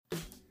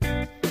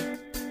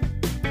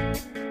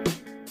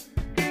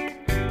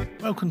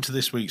Welcome to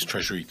this week's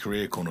Treasury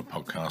Career Corner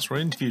podcast, where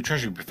I interview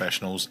Treasury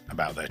professionals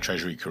about their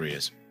Treasury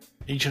careers.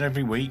 Each and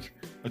every week,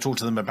 I talk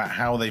to them about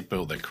how they've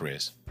built their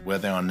careers, where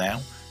they are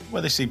now,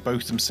 where they see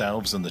both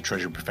themselves and the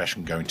Treasury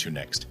profession going to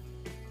next.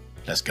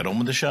 Let's get on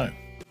with the show.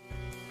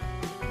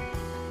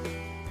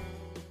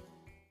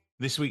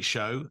 This week's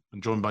show, I'm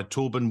joined by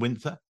Torben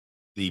Winther,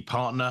 the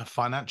Partner,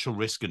 Financial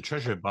Risk and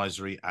Treasury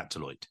Advisory at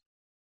Deloitte.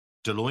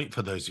 Deloitte,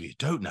 for those of you who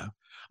don't know,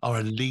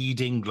 are a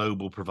leading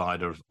global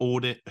provider of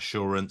audit,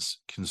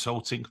 assurance,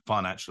 consulting,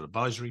 financial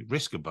advisory,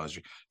 risk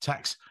advisory,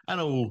 tax,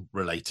 and all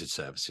related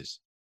services.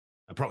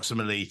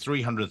 Approximately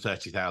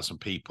 330,000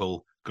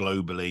 people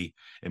globally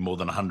in more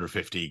than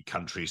 150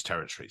 countries,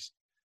 territories.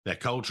 Their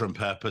culture and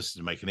purpose is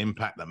to make an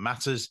impact that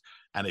matters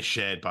and is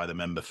shared by the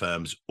member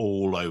firms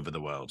all over the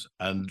world.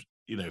 And,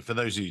 you know, for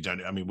those of you who don't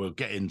know, I mean, we'll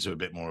get into a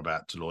bit more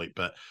about Deloitte,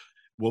 but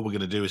what we're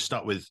going to do is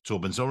start with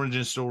Torben's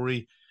origin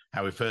story,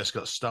 how he first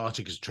got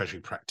started as a Treasury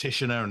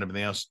practitioner and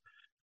everything else.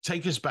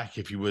 Take us back,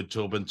 if you would,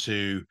 Torben,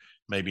 to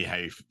maybe how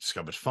you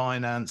discovered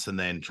finance and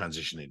then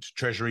transitioned into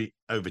Treasury.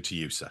 Over to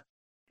you, sir.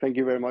 Thank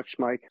you very much,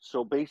 Mike.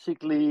 So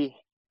basically,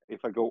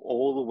 if I go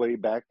all the way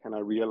back, and I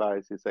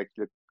realize it's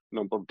actually a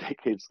number of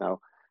decades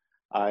now,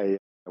 I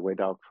went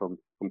out from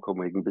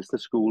Copenhagen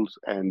Business Schools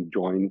and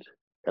joined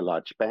a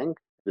large bank,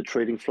 the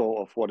trading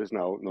floor of what is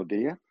now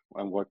Nordea.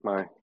 I worked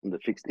in the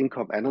fixed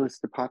income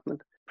analyst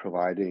department,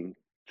 providing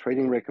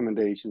trading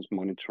recommendations,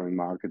 monitoring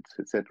markets,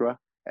 etc.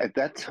 At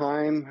that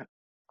time,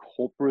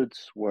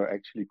 corporates were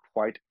actually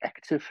quite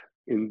active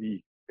in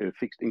the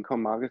fixed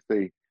income markets.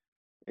 They,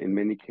 in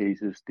many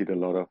cases, did a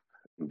lot of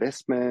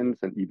investments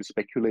and even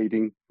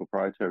speculating,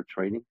 proprietary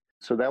trading.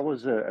 So that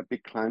was a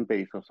big client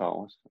base of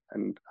ours.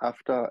 And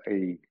after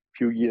a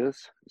few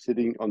years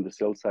sitting on the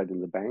sell side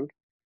in the bank,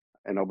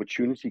 an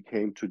opportunity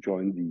came to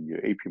join the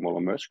AP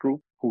Moller-Maersk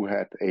Group, who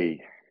had a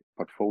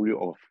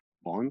portfolio of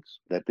bonds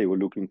that they were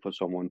looking for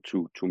someone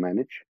to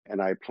manage. And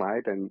I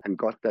applied and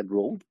got that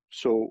role.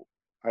 So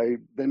I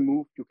then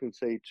moved, you can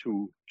say,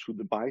 to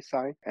the buy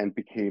side and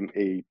became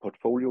a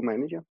portfolio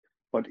manager,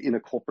 but in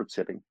a corporate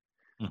setting.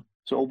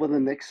 So over the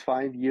next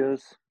 5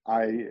 years,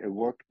 I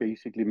worked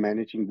basically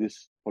managing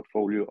this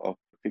portfolio of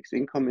fixed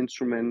income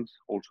instruments,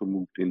 also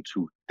moved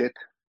into debt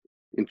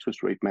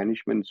interest rate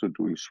management, so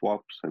doing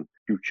swaps and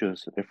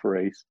futures and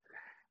FRAs,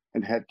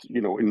 and had,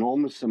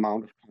 enormous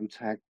amount of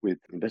contact with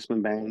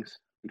investment banks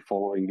and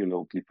following,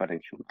 the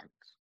financial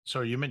markets.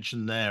 So you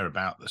mentioned there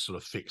about the sort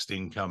of fixed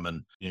income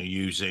and,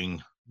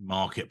 using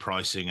market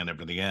pricing and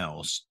everything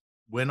else.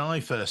 When I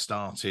first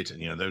started,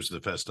 and, those are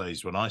the first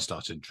days when I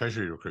started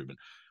Treasury recruitment,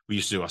 we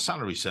used to do our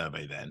salary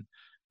survey then.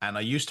 And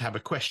I used to have a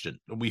question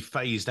that we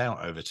phased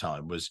out over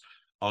time was,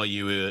 are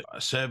you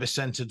a service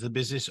center to the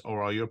business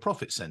or are you a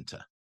profit center?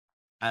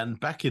 And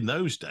back in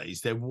those days,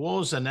 there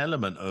was an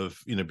element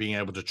of, being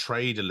able to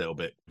trade a little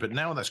bit. But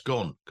now that's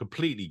gone,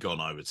 completely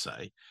gone, I would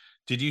say.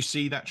 Did you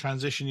see that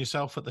transition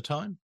yourself at the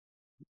time?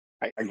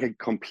 I can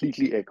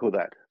completely echo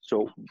that.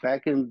 So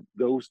back in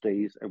those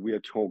days, and we are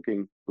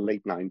talking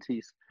late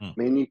 90s,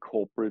 many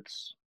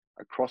corporates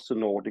across the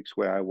Nordics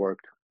where I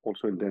worked,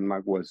 also in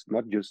Denmark, was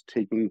not just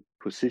taking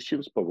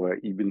positions, but were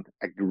even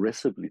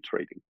aggressively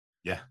trading.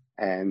 Yeah.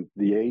 And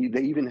they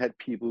even had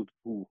people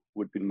who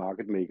would be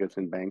market makers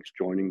in banks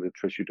joining the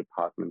Treasury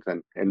departments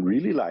and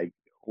really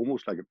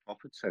almost like a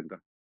profit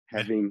center,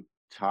 having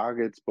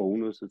targets,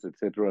 bonuses,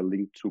 etc.,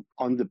 linked to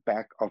on the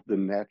back of the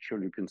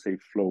natural, you can say,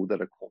 flow that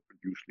a corporate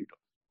usually does.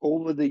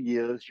 Over the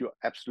years, you're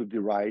absolutely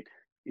right.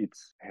 It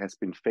has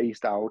been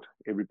phased out.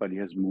 Everybody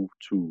has moved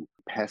to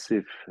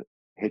passive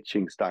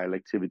hedging style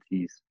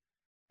activities.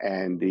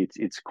 And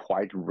it's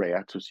quite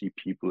rare to see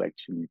people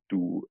actually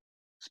do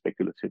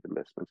speculative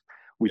investments.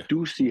 We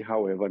do see,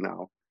 however,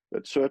 now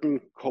that certain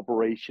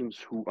corporations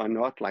who are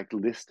not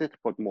listed,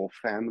 but more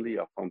family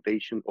or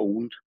foundation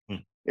owned,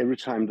 every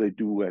time they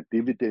do a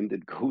dividend,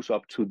 it goes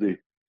up to the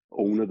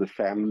owner, the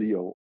family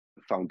or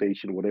the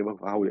foundation, whatever,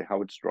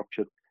 how it's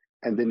structured.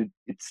 And then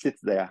it sits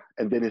there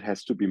and then it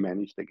has to be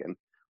managed again.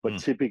 But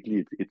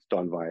typically it's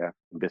done via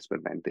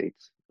investment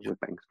mandates with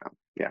banks now.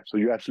 Yeah, so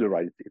you're absolutely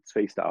right. It's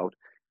phased out.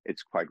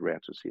 It's quite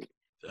rare to see.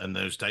 And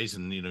those days,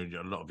 and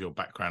a lot of your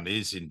background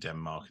is in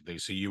Denmark.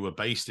 So you were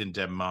based in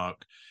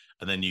Denmark,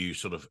 and then you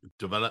sort of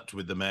developed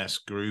with the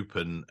Maersk Group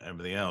and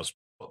everything else.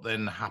 What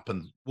then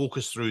happened? Walk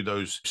us through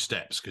those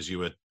steps, because you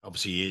were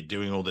obviously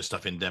doing all this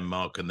stuff in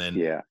Denmark, and then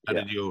how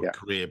did your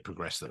career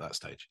progress at that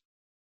stage?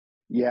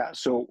 Yeah,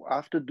 so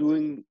after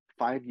doing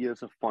 5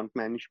 years of fund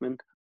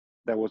management,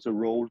 there was a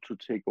role to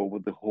take over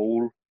the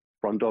whole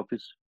front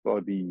office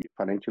for the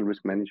financial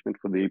risk management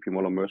for the AP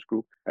Moller-Maersk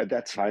Group. At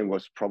that time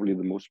was probably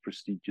the most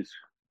prestigious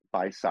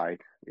buy side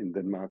in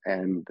Denmark.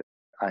 And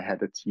I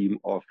had a team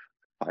of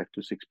 5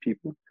 to 6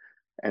 people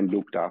and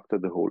looked after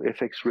the whole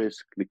FX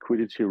risk,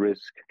 liquidity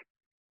risk,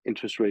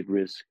 interest rate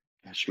risk,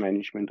 cash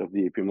management of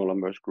the AP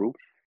Moller-Maersk Group.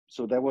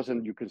 So that was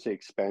an,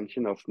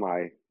 expansion of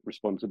my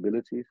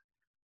responsibilities.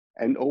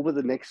 And over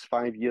the next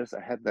 5 years, I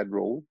had that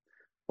role.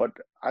 But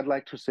I'd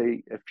like to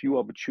say a few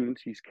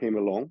opportunities came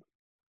along,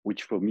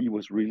 which for me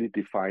was really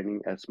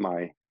defining as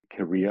my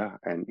career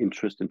and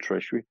interest in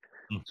treasury.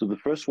 So the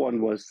first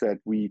one was that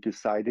we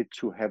decided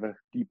to have a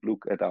deep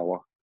look at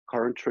our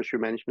current treasury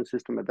management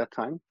system at that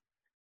time.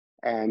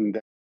 And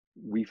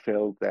we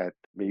felt that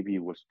maybe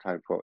it was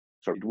time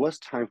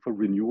for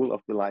renewal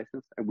of the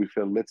license. And we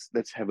felt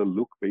let's have a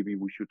look. Maybe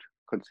we should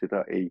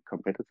consider a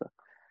competitor.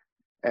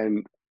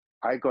 And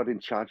I got in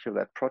charge of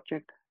that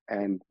project,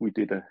 and we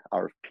did a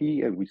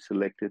RFP, and we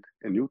selected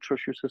a new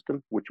treasury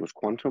system, which was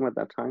Quantum at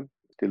that time,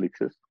 still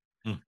exists.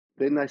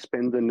 Then I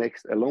spent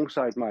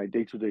alongside my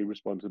day-to-day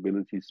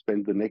responsibilities,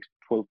 spent the next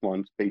 12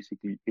 months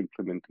basically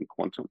implementing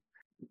Quantum.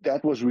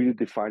 That was really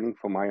defining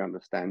for my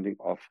understanding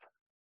of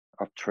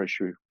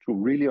treasury, to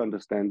really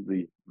understand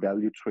the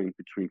value chain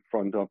between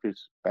front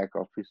office, back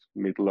office,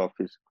 middle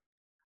office,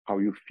 how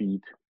you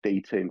feed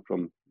data in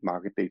from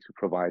market data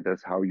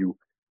providers, how you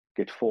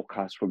get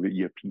forecasts from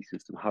your ERP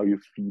system, how you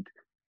feed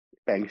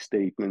bank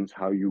statements,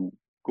 how you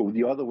go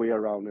the other way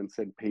around and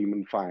send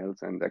payment files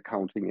and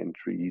accounting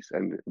entries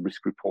and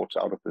risk reports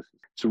out of this.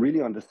 To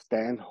really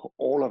understand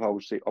all of, I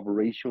would say,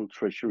 operational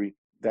treasury,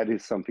 that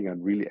is something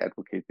I'd really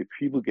advocate. If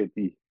people get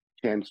the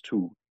chance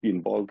to be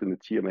involved in the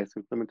TMS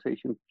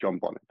implementation,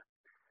 jump on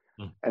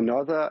it.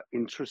 Another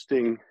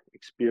interesting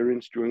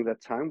experience during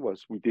that time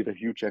was we did a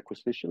huge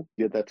acquisition.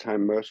 At that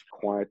time, Maersk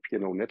acquired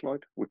P&O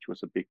Netloyd, which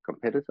was a big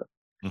competitor.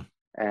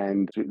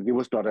 And it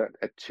was not a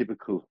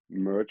typical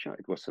merger.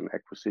 It was an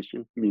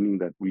acquisition, meaning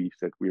that we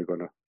said we are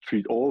going to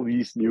treat all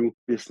these new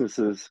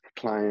businesses,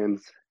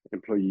 clients,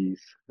 employees,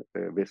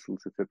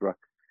 vessels, etc.,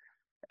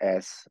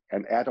 as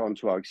an add-on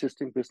to our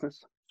existing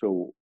business.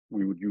 So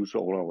we would use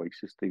all our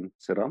existing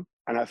setup.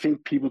 And I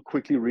think people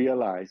quickly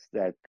realized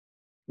that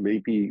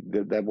maybe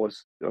that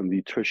was on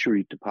the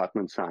treasury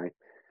department side,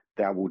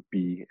 there would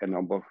be a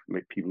number of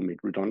people made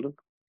redundant.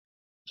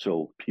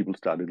 So people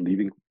started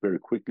leaving very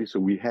quickly. So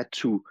we had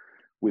to,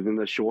 within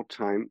a short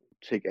time,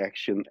 take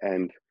action.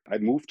 And I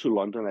moved to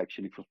London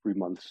actually for 3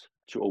 months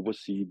to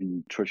oversee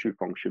the treasury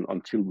function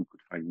until we could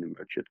finally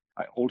merge it.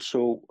 I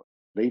also,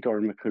 later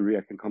in my career,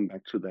 I can come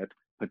back to that,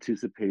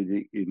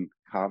 participated in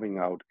carving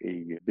out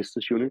a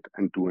business unit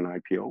and do an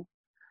IPO.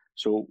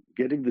 So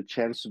getting the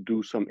chance to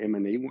do some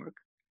M&A work,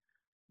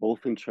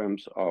 both in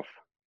terms of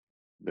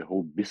the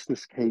whole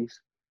business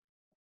case,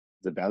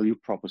 the value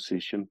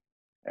proposition,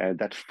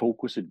 that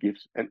focus it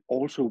gives, and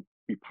also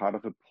be part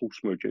of a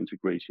post-merger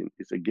integration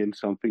is again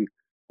something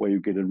where you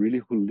get a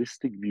really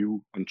holistic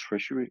view on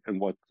treasury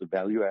and what the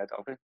value add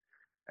of it,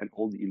 and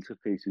all the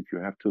interfaces you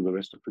have to the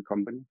rest of the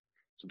company.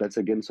 So that's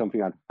again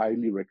something I'd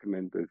highly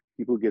recommend that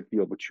people get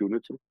the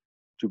opportunity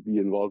to be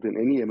involved in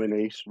any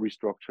M&A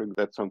restructuring.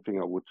 That's something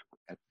I would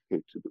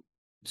advocate to do.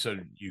 So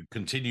you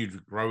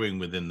continued growing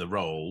within the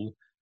role,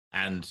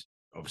 and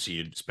obviously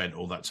you'd spent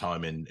all that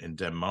time in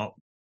Denmark.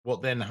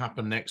 What then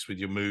happened next with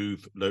your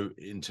move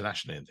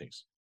internationally and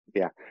things?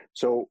 Yeah.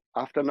 So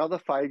after another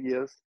 5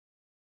 years,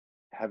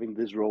 having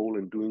this role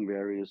and doing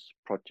various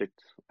project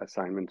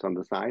assignments on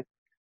the side,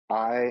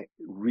 I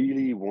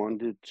really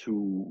wanted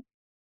to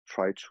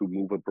try to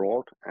move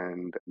abroad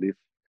and live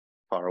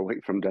far away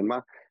from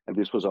Denmark. And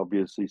this was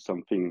obviously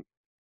something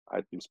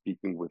I'd been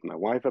speaking with my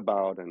wife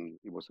about, and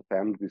it was a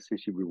family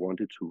decision. We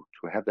wanted to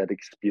have that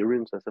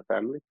experience as a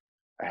family.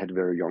 I had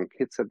very young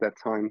kids at that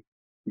time.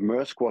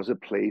 Maersk was a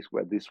place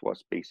where this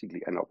was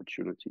basically an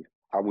opportunity.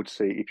 I would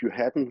say if you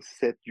hadn't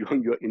said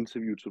during your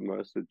interview to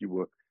Maersk that you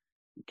were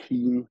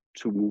keen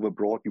to move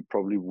abroad, you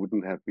probably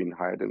wouldn't have been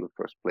hired in the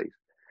first place.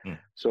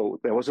 So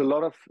there was a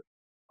lot of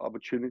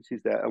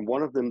opportunities there. And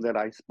one of them that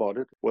I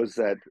spotted was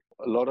that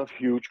a lot of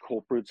huge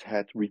corporates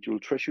had regional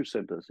treasury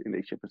centers in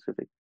Asia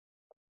Pacific.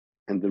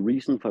 And the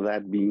reason for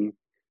that being,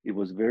 it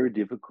was very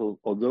difficult,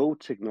 although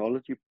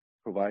technology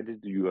provided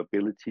you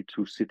ability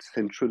to sit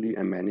centrally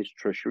and manage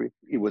treasury,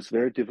 it was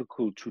very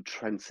difficult to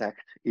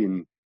transact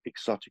in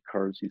exotic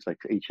currencies like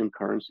Asian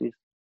currencies.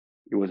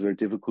 It was very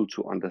difficult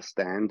to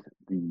understand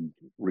the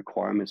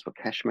requirements for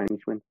cash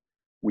management.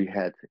 We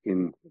had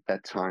in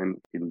that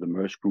time in the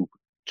Maersk Group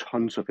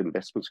tons of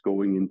investments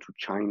going into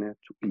China,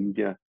 to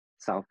India,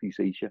 Southeast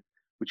Asia,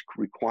 which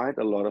required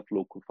a lot of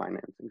local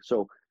financing.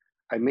 So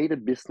I made a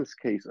business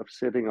case of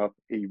setting up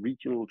a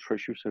regional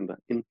treasury center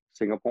in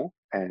Singapore.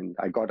 And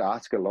I got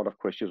asked a lot of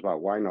questions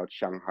about why not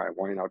Shanghai,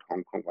 why not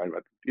Hong Kong, why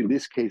not? In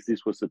this case,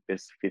 this was the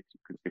best fit you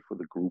could say for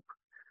the group,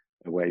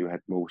 where you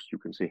had most, you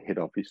can say, head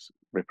office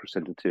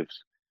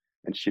representatives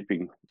and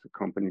shipping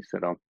companies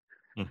set up,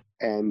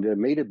 and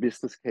made a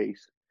business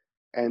case.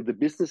 And the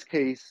business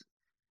case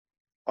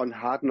on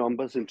hard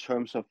numbers in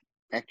terms of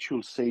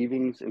actual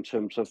savings, in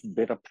terms of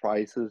better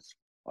prices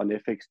on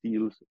FX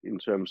deals, in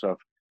terms of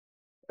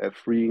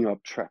freeing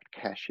up trapped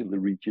cash in the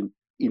region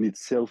in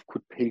itself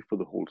could pay for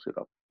the whole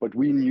setup. But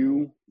we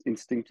knew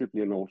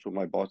instinctively, and also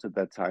my boss at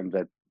that time,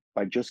 that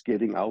by just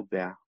getting out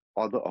there,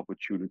 other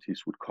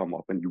opportunities would come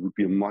up and you would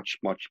be a much,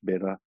 much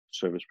better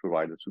service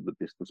provider to the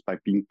business by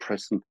being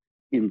present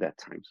in that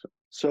time zone.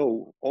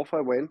 So off I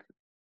went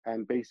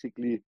and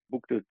basically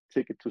booked a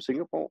ticket to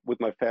Singapore with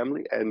my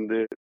family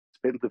and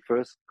spent the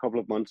first couple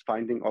of months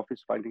finding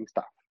office, finding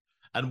staff.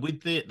 And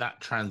with that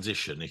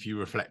transition, if you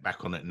reflect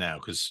back on it now,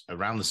 because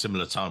around the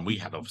similar time we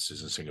had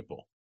offices in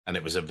Singapore, and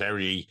it was a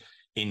very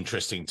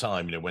interesting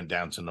time. Went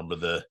down to a number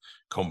of the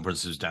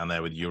conferences down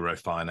there with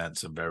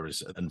Eurofinance and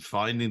various, and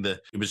finding that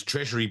it was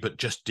Treasury, but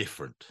just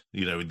different.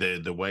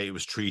 The way it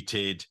was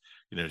treated.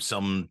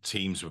 Some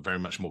teams were very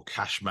much more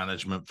cash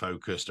management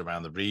focused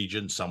around the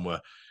region. Some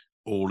were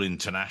all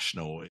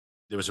international.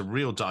 There was a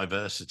real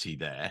diversity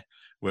there,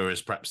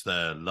 whereas perhaps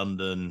the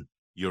London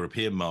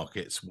European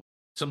markets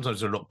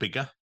sometimes are a lot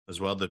bigger as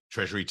well. The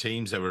Treasury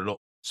teams, they were a lot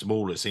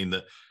smaller. It seemed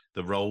that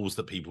the roles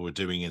that people were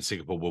doing in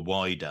Singapore were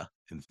wider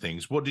in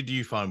things. What did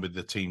you find with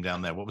the team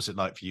down there? What was it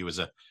like for you as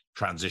a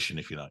transition,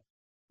 if you like?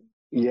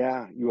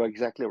 Yeah, you are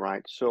exactly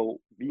right. So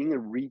being a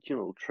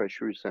regional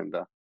treasury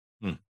center,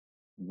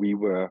 we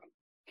were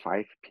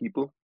 5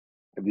 people.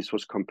 And this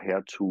was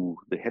compared to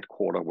the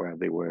headquarter where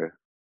they were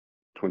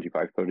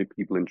 25, 30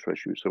 people in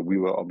treasury. So we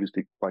were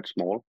obviously quite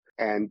small.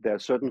 And there are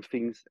certain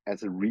things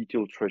as a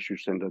regional treasury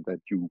center that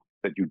you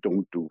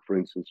don't do. For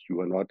instance,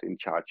 you are not in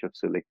charge of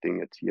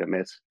selecting a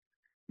TMS.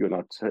 You're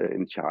not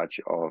in charge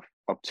of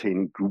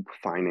obtaining group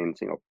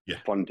financing or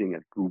funding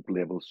at group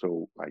level.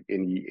 So like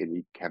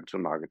any capital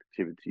market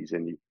activities,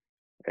 any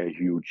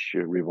huge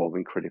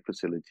revolving credit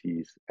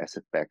facilities,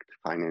 asset-backed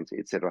financing,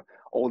 etc.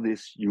 All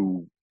this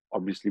you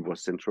obviously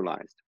was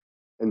centralized.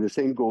 And the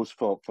same goes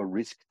for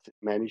risk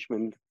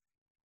management.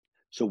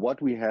 So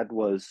what we had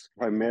was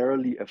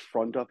primarily a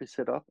front office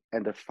setup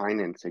and a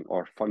financing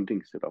or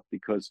funding setup,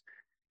 because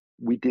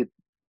we did,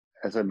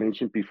 as I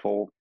mentioned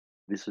before,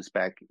 this is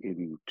back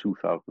in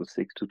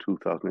 2006 to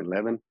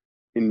 2011,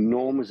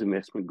 enormous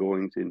investment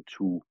going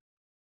into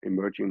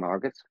emerging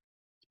markets,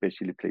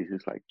 especially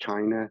places like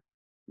China,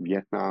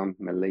 Vietnam,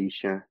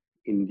 Malaysia,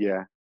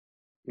 India,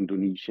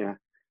 Indonesia.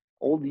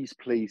 All these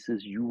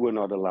places, you were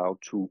not allowed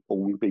to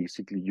own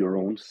basically your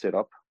own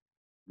setup.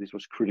 This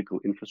was critical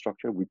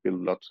infrastructure. We built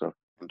lots of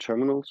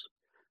terminals,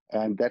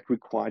 and that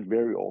required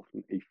very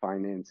often a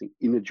financing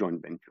in a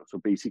joint venture. So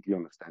basically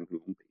on a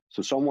standalone basis.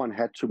 So someone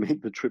had to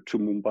make the trip to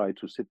Mumbai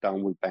to sit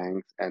down with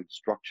banks and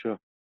structure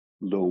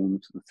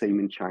loans, the same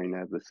in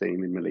China, the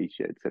same in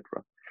Malaysia,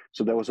 etc.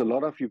 So there was a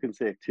lot of, you can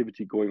say,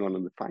 activity going on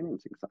the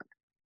financing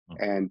side.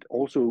 And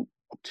also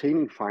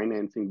obtaining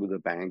financing with a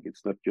bank,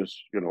 it's not just,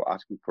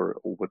 asking for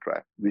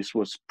overdraft. This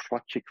was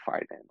project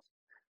finance.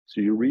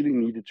 So you really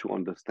needed to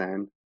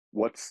understand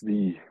what's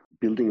the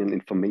building an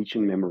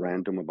information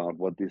memorandum about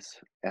what this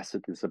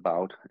asset is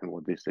about and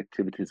what this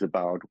activity is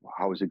about.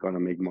 How is it going to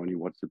make money?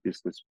 What's the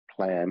business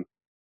plan?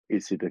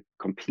 Is it a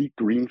complete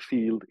green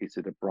field? Is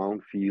it a brown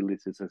field?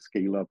 Is it a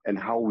scale up? And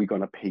how are we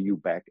going to pay you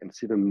back? And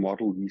sit and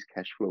model these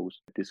cash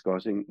flows,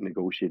 discussing,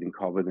 negotiating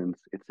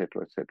covenants,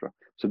 etc., etc.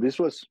 So this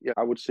was,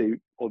 I would say,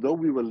 although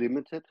we were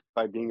limited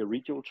by being a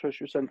regional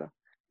treasury center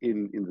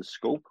in the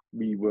scope,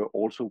 we were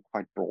also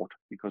quite broad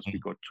because we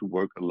got to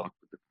work a lot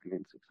with the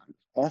financing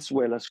side, as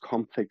well as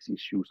complex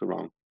issues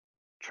around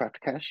trapped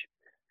cash,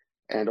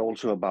 and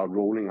also about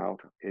rolling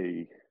out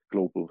a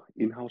global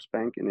in-house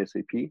bank in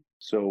SAP.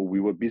 So we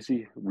were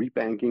busy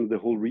rebanking the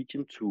whole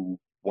region to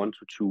 1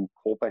 to 2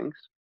 core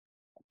banks,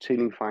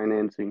 obtaining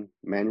financing,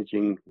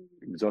 managing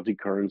exotic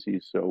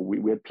currencies. So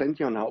we had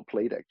plenty on our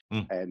plate,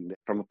 actually. And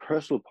from a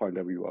personal point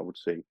of view, I would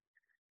say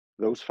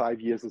those 5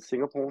 years in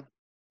Singapore,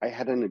 I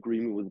had an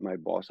agreement with my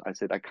boss. I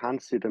said, I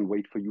can't sit and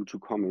wait for you to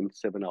come in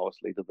 7 hours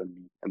later than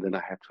me, and then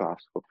I have to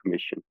ask for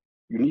permission.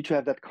 You need to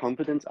have that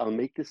confidence. I'll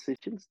make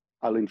decisions.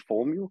 I'll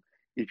inform you.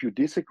 If you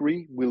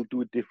disagree, we'll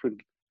do it different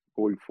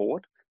going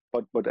forward.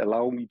 But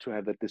allow me to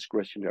have that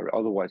discretionary.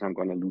 Otherwise, I'm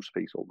going to lose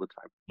face all the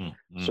time.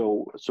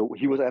 So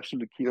he was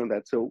absolutely keen on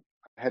that. So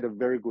I had a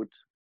very good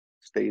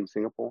stay in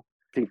Singapore.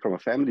 I think from a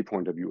family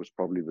point of view, it was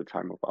probably the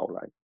time of our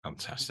life.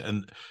 Fantastic.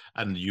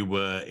 And you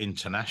were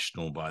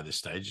international by this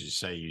stage. You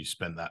say you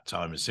spent that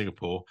time in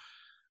Singapore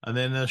and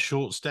then a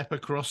short step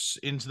across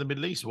into the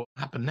Middle East. What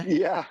happened next?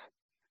 Yeah.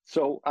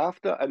 So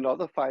after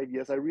another 5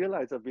 years, I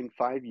realized I've been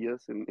 5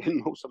 years in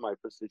most of my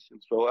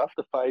positions. So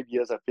after 5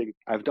 years, I think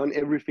I've done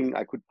everything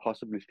I could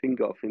possibly think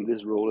of in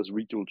this role as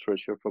regional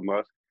treasurer for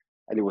Maersk.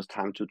 And it was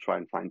time to try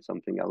and find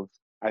something else.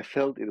 I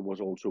felt it was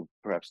also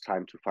perhaps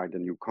time to find a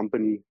new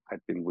company. I'd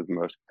been with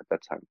Maersk at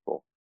that time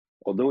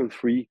although in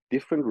 3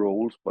 different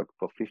roles, but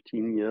for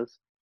 15 years.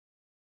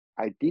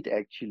 I did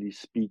actually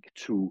speak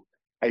to,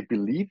 I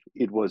believe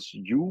it was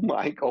you,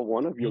 Mike, or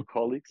one of your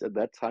colleagues at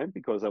that time,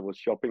 because I was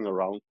shopping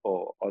around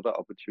for other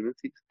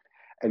opportunities.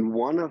 And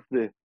one of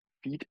the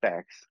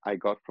feedbacks I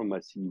got from my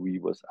CV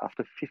was,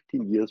 after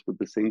 15 years with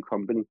the same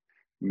company,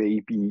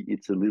 maybe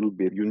it's a little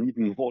bit, you need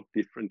more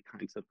different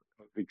kinds of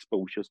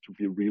exposures to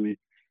be really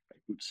a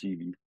good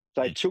CV.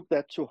 So I took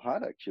that to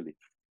heart, actually.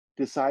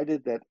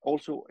 Decided that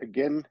also,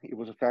 again, it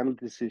was a family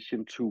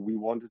decision we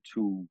wanted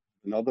to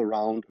another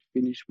round,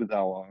 finish with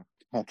our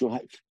pet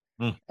life.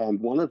 And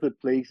one of the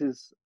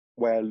places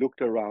where I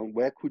looked around,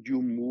 where could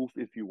you move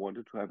if you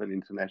wanted to have an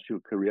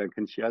international career? I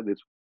can share this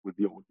with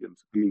the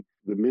audience. I mean,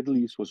 the Middle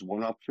East was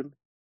one option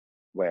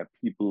where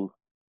people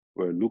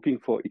were looking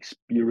for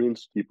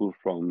experienced people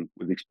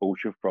with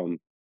exposure from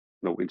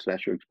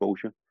international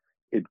exposure.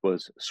 it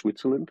was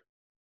Switzerland,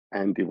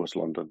 and it was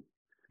London.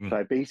 Mm. So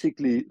I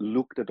basically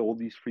looked at all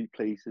these three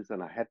places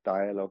and I had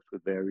dialogues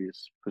with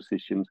various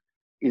positions.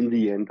 In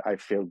the end, I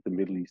felt the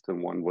Middle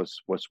Eastern one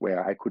was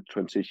where I could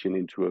transition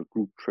into a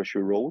group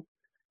treasurer role.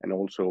 And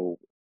also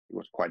it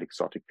was quite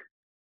exotic.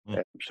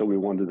 So we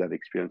wanted that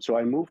experience. So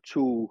I moved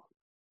to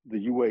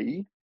the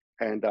UAE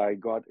and I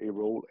got a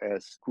role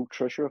as group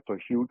treasurer for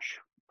a huge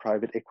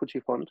private equity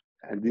fund.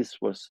 And this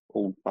was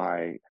owned by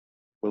a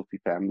wealthy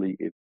family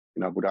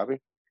in Abu Dhabi.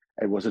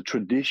 It was a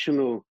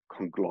traditional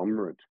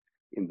conglomerate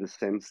in the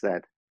sense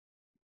that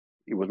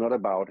it was not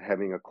about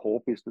having a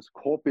core business.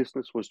 Core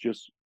business was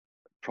just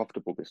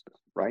profitable business,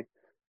 right?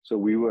 So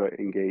we were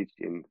engaged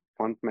in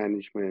fund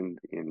management,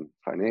 in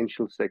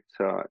financial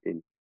sector,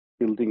 in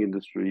building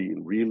industry,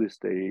 in real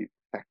estate,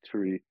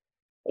 factory,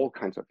 all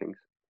kinds of things.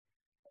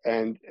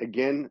 And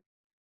again,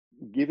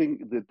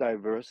 giving the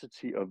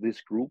diversity of this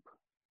group,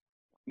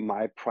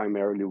 my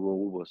primarily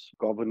role was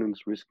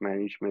governance, risk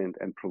management,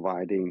 and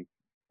providing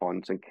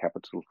funds and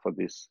capital for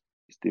these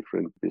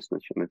different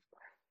business units.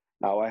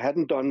 Now, I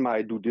hadn't done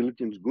my due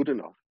diligence good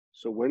enough.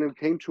 So when it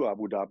came to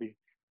Abu Dhabi,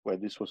 where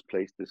this was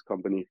placed, this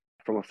company,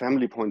 from a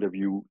family point of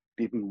view,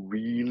 didn't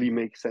really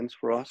make sense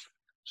for us.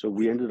 So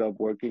we ended up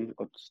working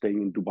or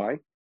staying in Dubai.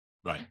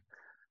 Right.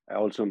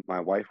 Also, my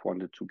wife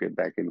wanted to get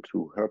back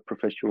into her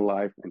professional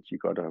life, and she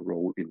got a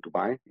role in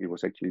Dubai. It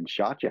was actually in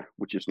Sharjah,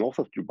 which is north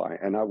of Dubai,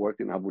 and I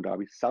worked in Abu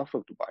Dhabi, south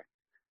of Dubai.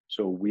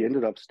 So we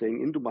ended up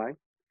staying in Dubai,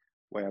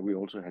 where we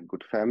also had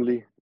good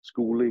family,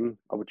 schooling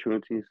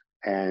opportunities,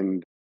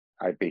 and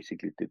I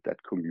basically did that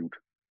commute,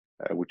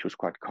 which was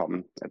quite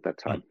common at that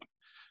time.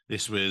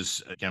 This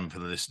was, again, for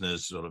the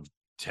listeners, sort of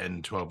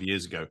 10, 12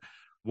 years ago.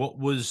 What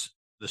was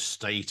the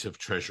state of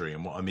Treasury?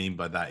 And what I mean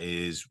by that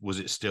is, was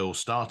it still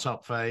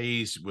startup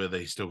phase? Were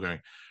they still going,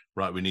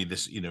 right, we need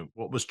this?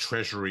 What was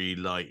Treasury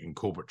like in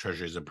corporate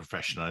Treasury as a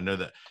profession? I know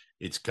that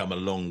it's come a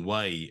long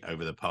way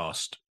over the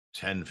past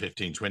 10,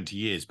 15, 20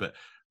 years, but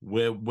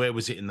where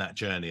was it in that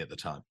journey at the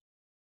time?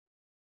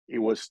 It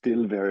was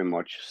still very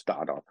much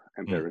startup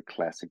and very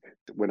classic.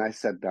 When I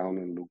sat down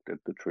and looked at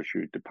the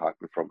Treasury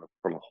department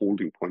from a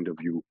holding point of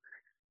view,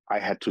 I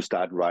had to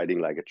start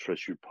writing like a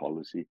Treasury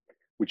policy,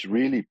 which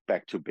really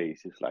back to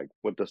basics, like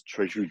what does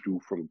Treasury do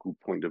from a group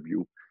point of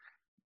view?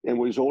 And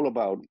it was all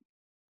about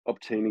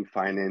obtaining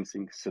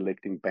financing,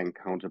 selecting bank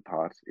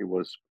counterparts. It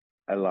was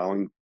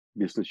allowing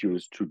business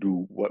units to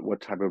do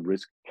what type of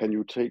risk can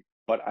you take.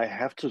 But I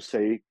have to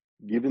say,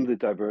 given the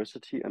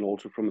diversity and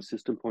also from a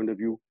system point of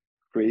view,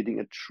 creating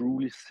a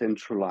truly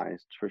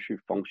centralized treasury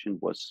function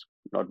was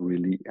not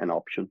really an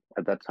option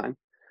at that time.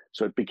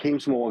 So it became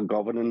more a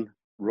governance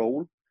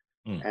role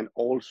and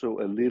also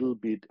a little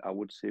bit, I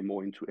would say,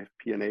 more into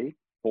FP&A,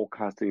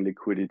 forecasting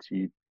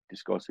liquidity,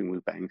 discussing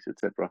with banks,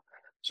 etc.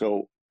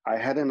 So I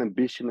had an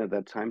ambition at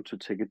that time to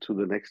take it to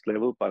the next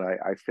level, but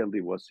I felt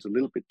it was a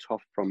little bit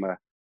tough from a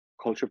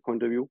culture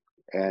point of view.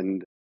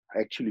 And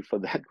actually, for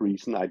that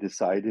reason, I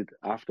decided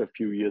after a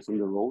few years in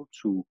the role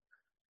to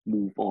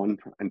move on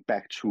and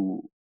back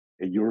to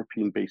a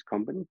European-based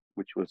company,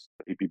 which was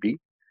ABB.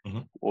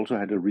 Also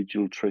had a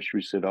regional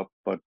treasury set up,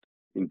 but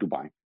in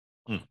Dubai,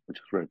 which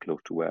is very close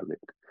to where I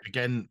lived.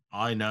 Again,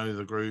 I know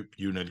the group,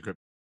 you know the group.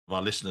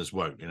 Our listeners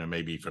won't,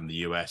 maybe from the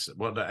US.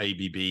 What are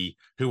ABB?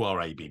 Who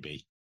are ABB?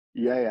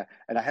 Yeah.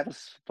 And I have a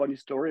funny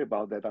story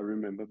about that, I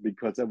remember,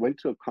 because I went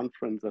to a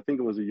conference, I think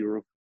it was a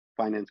Euro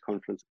finance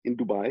conference in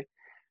Dubai.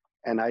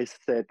 And I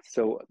said,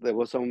 so there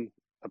was some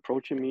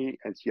approaching me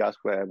and she asked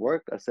where I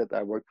worked. I said,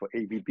 I work for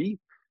ABB.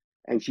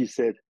 And she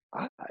said,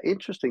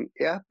 interesting,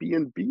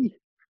 Airbnb.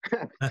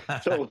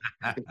 So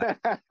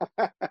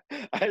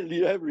I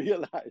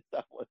realized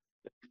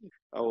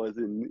I was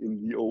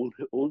in the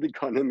old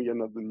economy and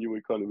not the new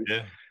economy.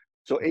 Yeah.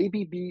 So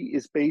ABB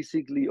is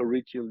basically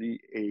originally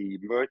a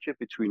merger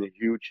between a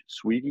huge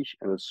Swedish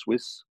and a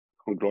Swiss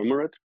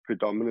conglomerate,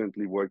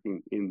 predominantly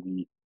working in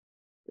the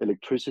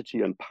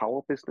electricity and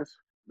power business.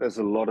 There's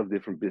a lot of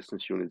different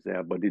business units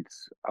there, but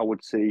it's, I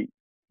would say,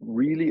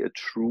 really a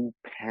true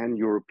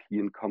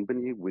pan-European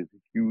company with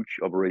huge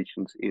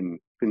operations in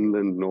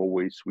Finland,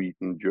 Norway,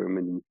 Sweden,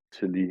 Germany,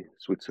 Italy,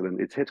 Switzerland.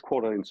 It's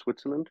headquartered in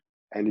Switzerland,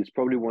 and it's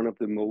probably one of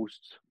the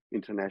most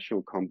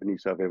international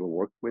companies I've ever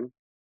worked with.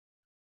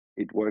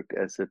 It worked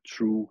as a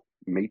true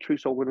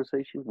matrix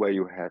organization where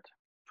you had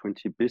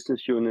 20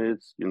 business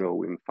units,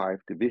 in 5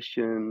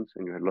 divisions,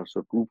 and you had lots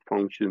of group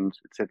functions,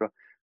 etc.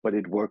 But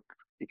it worked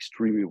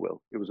extremely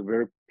well. It was a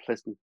very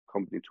pleasant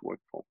company to work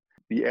for.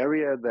 The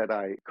area that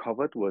I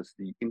covered was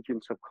the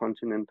Indian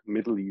subcontinent,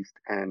 Middle East,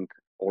 and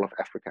all of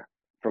Africa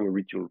from a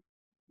regional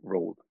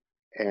role.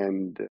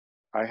 And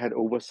I had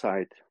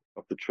oversight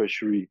of the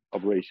treasury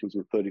operations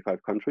in 35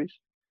 countries,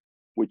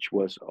 which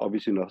was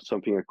obviously not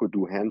something I could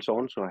do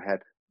hands-on. So I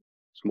had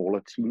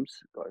smaller teams,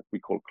 we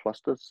call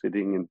clusters,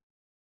 sitting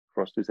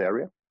across this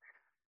area.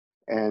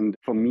 And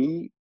for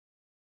me,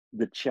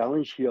 the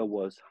challenge here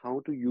was,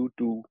 how do you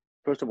do,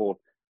 first of all,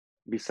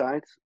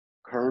 besides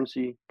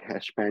currency,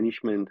 cash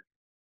management,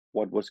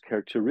 what was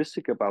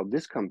characteristic about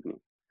this company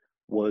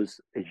was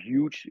a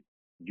huge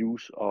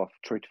use of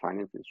trade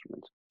finance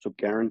instruments. So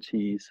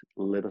guarantees,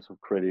 letters of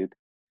credit,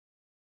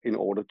 in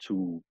order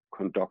to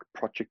conduct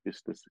project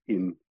business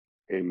in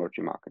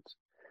emerging markets.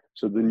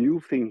 So the new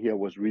thing here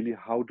was really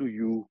how do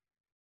you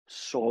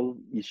solve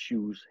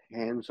issues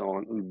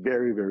hands-on in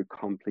very, very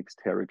complex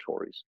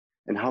territories?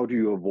 And how do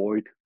you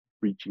avoid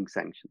breaching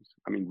sanctions?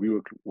 I mean, we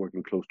were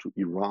working close to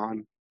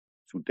Iran,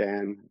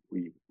 Sudan.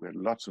 We had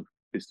lots of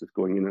business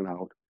going in and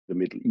out, the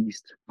Middle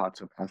East,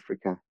 parts of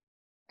Africa.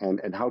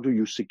 And how do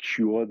you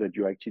secure that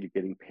you're actually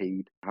getting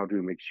paid? How do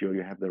you make sure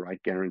you have the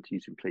right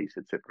guarantees in place,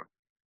 etc.?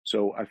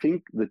 So I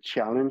think the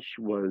challenge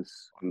was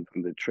on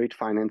the trade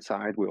finance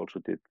side. We also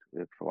did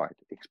provide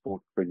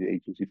export credit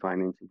agency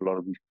financing, a lot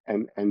of these,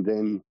 and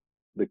then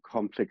the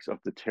complex of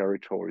the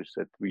territories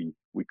that we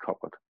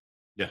covered.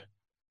 Yeah.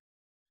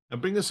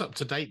 And bring us up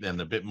to date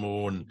then a bit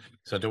more. And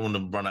so I don't want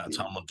to run out of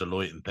time on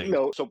Deloitte and things.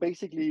 No, so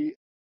basically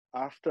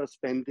after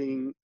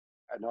spending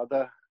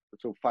another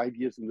 5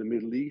 years in the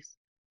Middle East,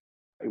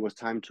 it was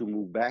time to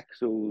move back.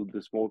 So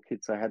the small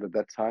kids I had at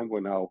that time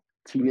were now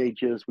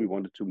teenagers. We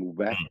wanted to move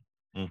back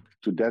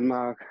to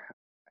Denmark.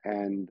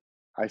 And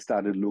I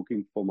started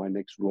looking for my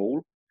next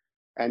role.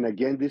 And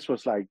again, this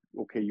was like,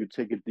 okay, you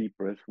take a deep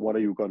breath. What are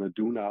you going to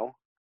do now?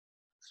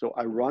 So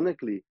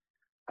ironically,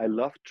 I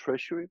loved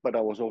Treasury, but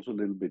I was also a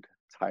little bit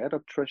tired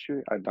of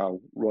Treasury. I now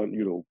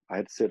run, I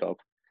had set up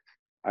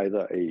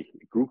either a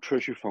group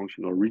Treasury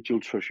function or regional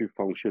Treasury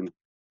function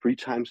 3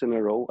 times in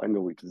a row. I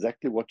know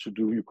exactly what to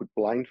do. You could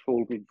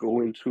blindfold me,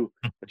 go into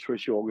a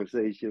Treasury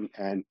organization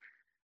and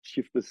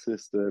shift the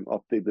system,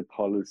 update the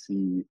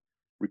policy,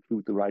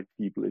 recruit the right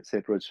people,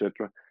 etc.,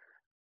 etc.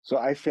 So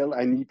I felt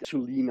I need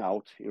to lean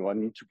out. I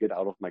need to get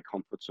out of my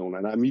comfort zone,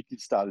 and I immediately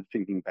started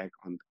thinking back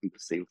on the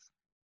sales.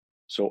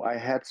 So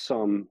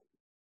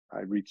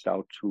I reached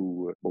out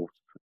to both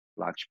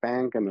large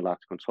bank and a large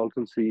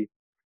consultancy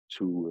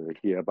to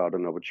hear about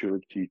an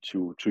opportunity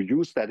to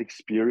use that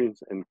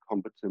experience and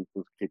competence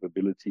and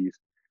capabilities,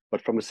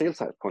 but from a sales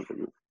side point of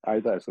view,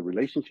 either as a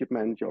relationship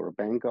manager or a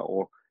banker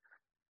or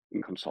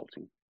in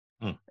consulting.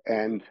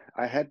 And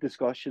I had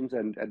discussions,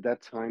 and at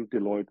that time,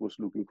 Deloitte was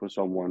looking for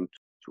someone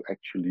to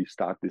actually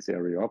start this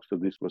area up. So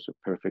this was a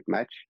perfect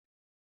match.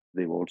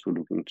 They were also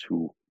looking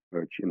to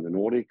merge in the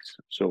Nordics.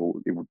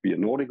 So it would be a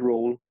Nordic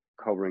role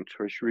covering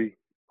Treasury,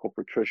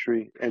 corporate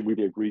Treasury. And we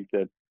agreed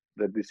that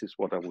this is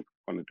what I would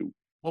want to do.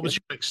 What was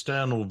your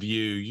external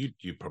view?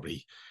 You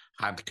probably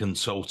had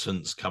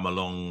consultants come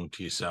along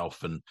to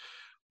yourself, and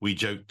we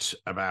joked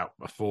about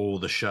before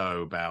the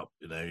show about,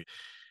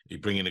 you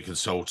bring in a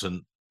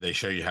consultant, they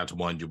show you how to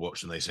wind your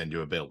watch and they send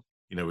you a bill.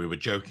 We were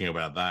joking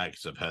about that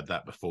because I've heard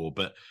that before,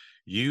 but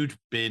you'd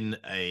been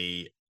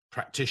a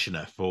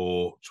practitioner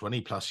for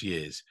 20 plus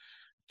years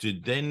to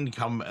then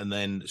come and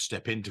then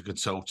step into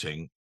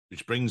consulting,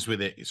 which brings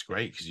with it, it's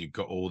great because you've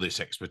got all this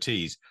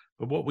expertise.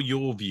 But what were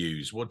your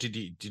views? What did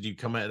you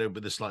come at it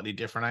with a slightly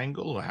different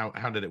angle, or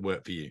how did it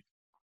work for you?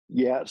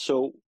 Yeah,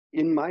 so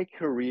in my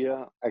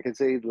career, I can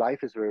say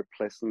life is very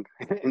pleasant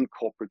in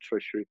corporate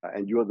Treasury,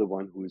 and you're the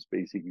one who is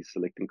basically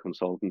selecting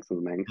consultants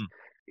and banks.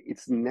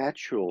 It's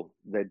natural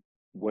that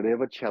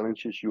whatever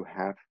challenges you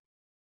have,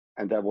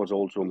 and that was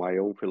also my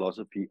own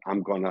philosophy,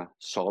 I'm going to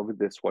solve it.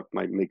 That's what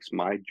makes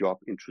my job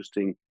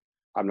interesting.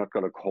 I'm not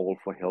going to call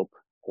for help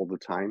all the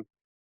time.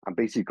 I'm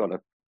basically going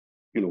to,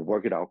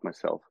 work it out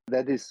myself.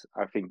 That is,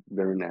 I think,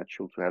 very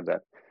natural to have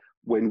that.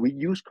 When we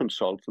use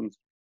consultants,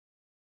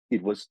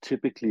 it was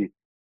typically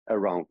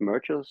around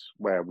mergers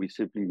where we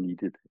simply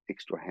needed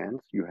extra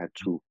hands. You had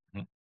to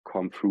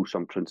come through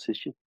some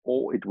transition,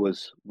 or it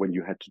was when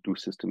you had to do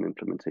system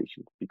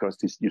implementation, because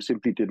you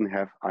simply didn't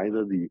have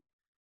either the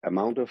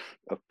amount of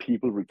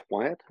people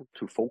required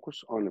to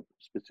focus on a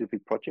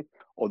specific project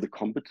or the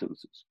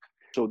competences.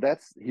 So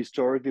that's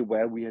historically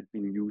where we had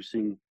been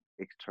using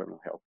external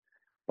help.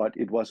 But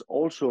it was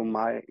also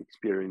my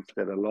experience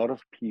that a lot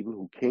of people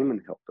who came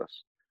and helped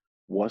us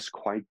was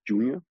quite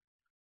junior,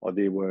 or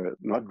they were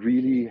not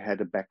really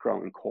had a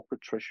background in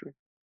corporate treasury.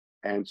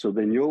 And so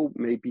they knew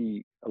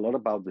maybe a lot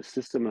about the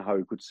system and how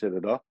you could set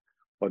it up,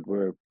 but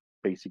were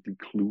basically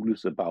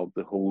clueless about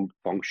the whole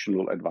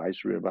functional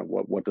advisory about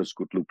what does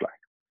good look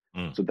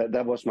like. So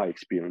that was my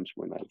experience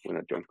when I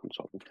joined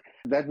consulting.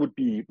 That would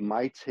be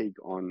my take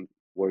on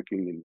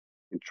working in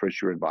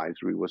treasury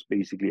advisory, was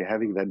basically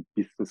having that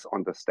business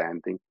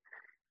understanding,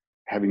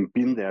 having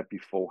been there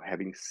before,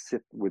 having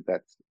sit with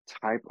that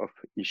type of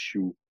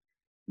issue,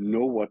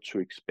 know what to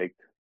expect,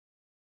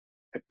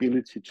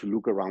 ability to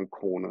look around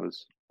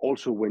corners,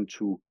 also when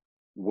to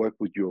work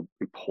with your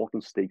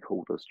important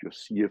stakeholders, your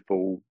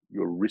CFO,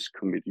 your risk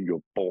committee,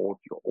 your board,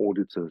 your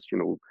auditors,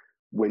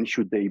 when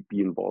should they be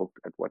involved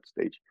at what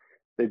stage.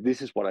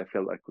 This is what I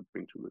felt I could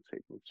bring to the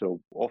table.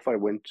 So off I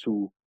went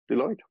to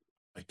Deloitte.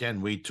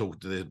 Again, we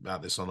talked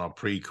about this on our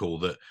pre-call,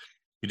 that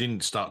you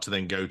didn't start to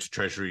then go to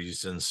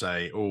treasuries and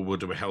say, oh, we'll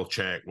do a health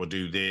check, we'll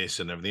do this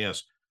and everything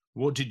else.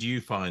 What did you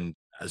find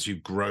as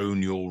you've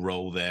grown your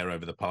role there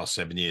over the past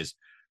 7 years?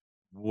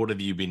 What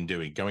have you been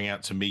doing? Going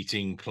out to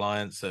meeting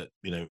clients that,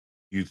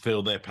 you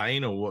feel their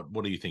pain, or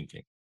what are you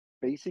thinking?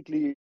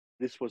 Basically,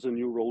 this was a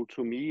new role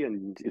to me,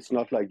 and it's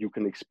not like you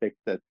can expect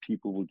that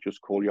people will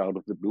just call you out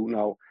of the blue.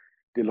 Now,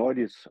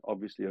 Deloitte is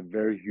obviously a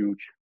very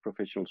huge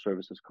professional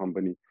services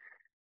company.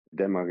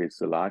 Denmark is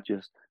the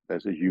largest.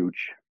 There's a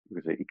huge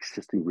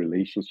existing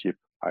relationship,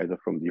 either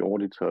from the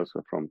auditors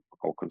or from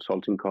our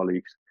consulting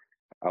colleagues.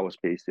 I was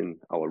based in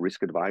our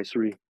risk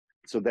advisory.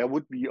 So there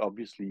would be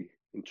obviously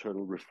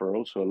internal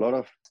referrals. So a lot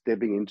of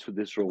stepping into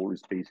this role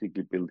is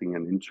basically building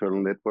an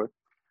internal network.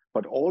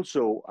 But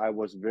also I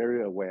was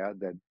very aware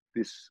that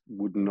this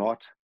would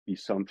not be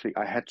something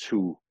I had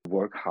to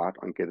work hard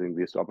on getting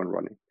this up and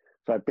running.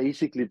 So I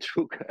basically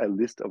took a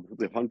list of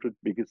the 100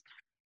 biggest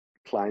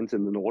clients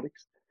in the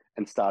Nordics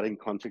and starting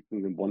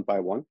contacting them one by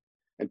one,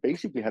 and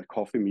basically had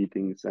coffee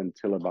meetings and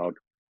tell about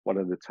what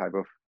are the type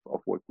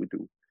of work we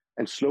do.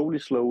 And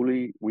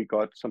slowly, we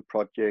got some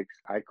projects.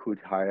 I could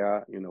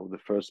hire, the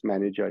first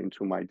manager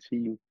into my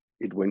team.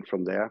 It went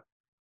from there,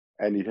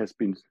 and it has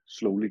been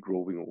slowly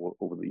growing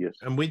over the years.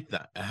 And with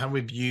that, how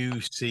have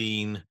you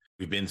seen?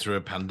 We've been through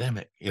a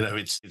pandemic.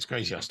 It's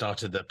crazy. I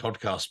started the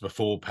podcast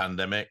before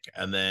pandemic,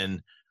 and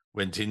then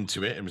went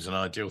into it. It was an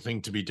ideal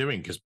thing to be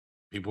doing because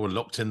people were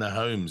locked in their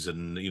homes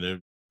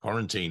and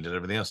quarantined and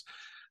everything else,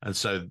 and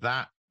so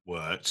that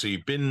worked. So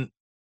you've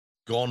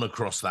gone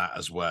across that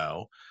as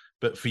well.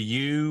 But for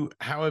you,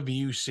 how have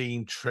you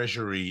seen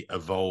Treasury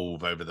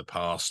evolve over the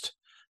past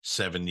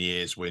 7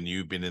 years when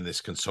you've been in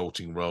this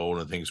consulting role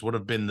and things? What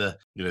have been the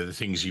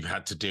things you've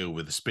had to deal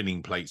with, the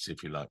spinning plates,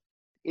 if you like?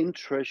 In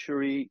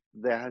Treasury,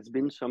 there has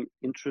been some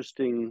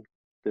interesting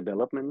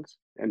developments,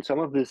 and some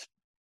of the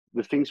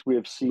things we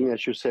have seen,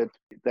 as you said,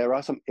 there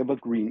are some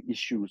evergreen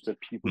issues that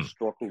people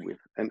struggle with,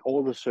 and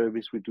all the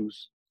surveys we do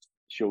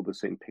show the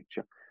same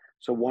picture.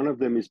 So one of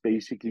them is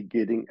basically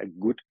getting a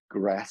good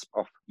grasp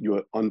of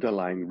your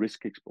underlying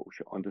risk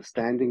exposure,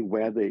 understanding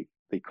where they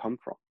come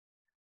from,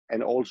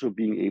 and also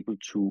being able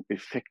to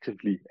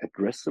effectively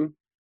address them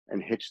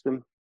and hedge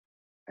them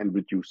and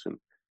reduce them.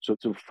 So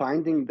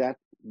finding that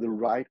the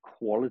right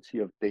quality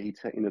of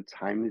data in a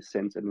timely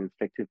sense and an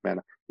effective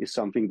manner is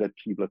something that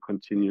people are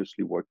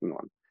continuously working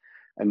on.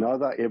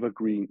 Another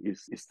evergreen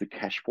is the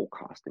cash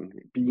forecasting,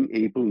 being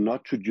able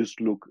not to just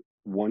look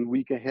 1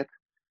 week ahead,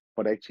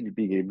 but actually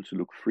being able to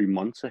look 3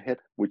 months ahead,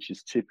 which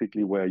is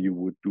typically where you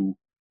would do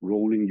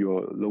rolling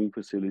your loan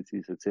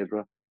facilities,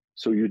 etc.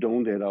 So you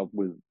don't end up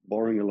with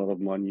borrowing a lot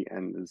of money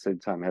and at the same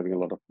time having a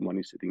lot of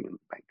money sitting in the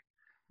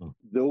bank.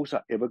 Those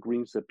are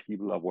evergreens that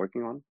people are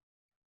working on.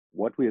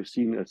 What we have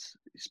seen,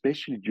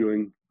 especially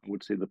during, I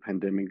would say, the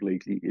pandemic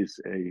lately, is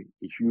a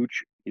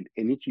huge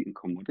energy and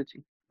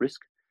commodity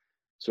risk.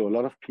 So a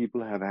lot of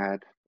people have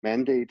had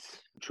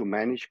mandates to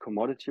manage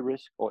commodity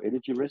risk or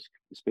energy risk,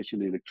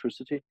 especially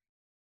electricity.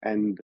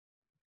 And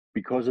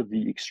because of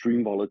the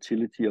extreme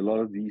volatility, a lot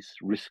of these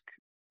risk,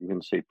 you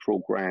can say,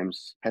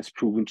 programs has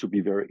proven to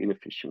be very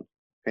inefficient.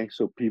 Okay,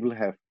 so people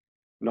have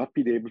not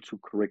been able to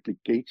correctly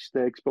gauge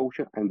their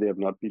exposure, and they have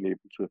not been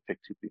able to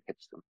effectively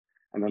hedge them.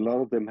 And a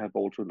lot of them have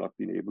also not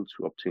been able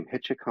to obtain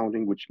hedge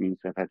accounting, which means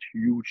they've had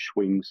huge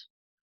swings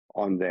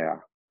on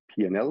their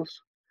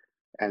P&Ls.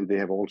 And they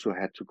have also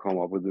had to come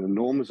up with an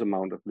enormous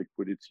amount of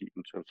liquidity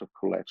in terms of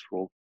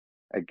collateral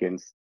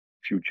against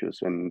futures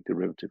and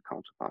derivative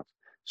counterparts.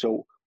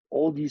 So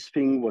all these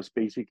things was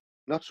basically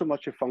not so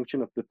much a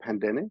function of the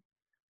pandemic,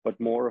 but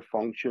more a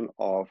function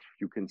of,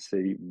 you can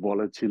say,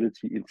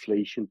 volatility,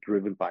 inflation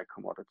driven by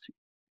commodity.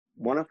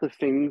 One of the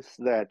things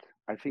that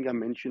I think I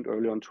mentioned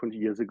earlier on 20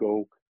 years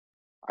ago,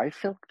 I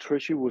felt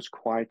Treasury was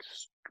quite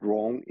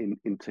strong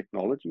in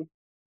technology.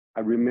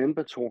 I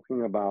remember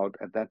talking about,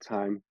 at that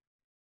time,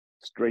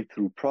 straight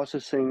through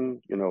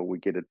processing. We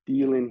get a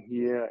deal in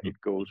here, it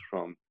goes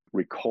from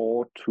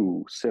record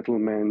to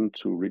settlement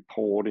to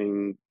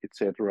reporting,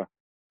 etc.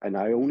 And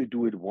I only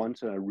do it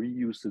once, and I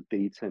reuse the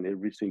data in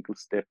every single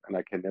step, and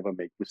I can never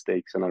make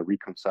mistakes, and I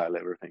reconcile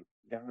everything.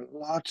 There are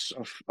lots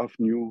of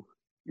new,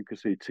 you could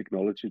say,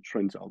 technology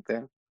trends out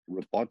there.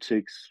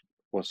 Robotics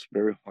was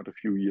very hot a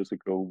few years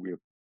ago. We have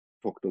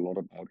talked a lot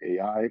about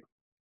AI,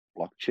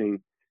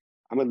 blockchain.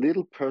 I'm a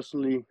little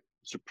personally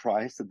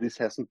surprised that this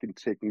hasn't been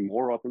taken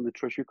more up in the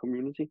Treasury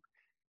community.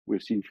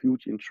 We've seen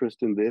huge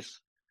interest in this,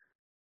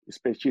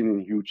 especially in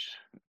huge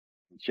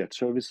shared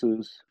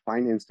services,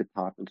 finance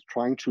departments,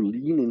 trying to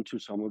lean into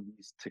some of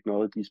these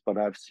technologies, but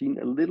I've seen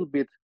a little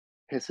bit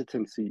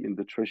hesitancy in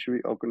the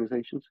Treasury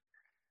organizations.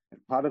 And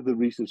part of the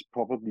reason is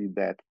probably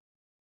that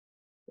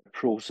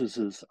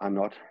processes are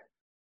not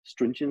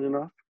stringent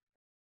enough.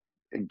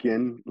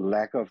 Again,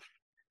 lack of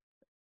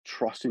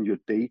trust in your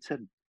data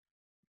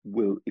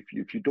will,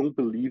 if you don't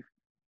believe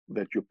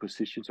that your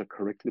positions are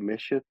correctly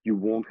measured, you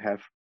won't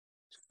have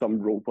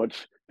some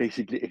robots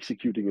basically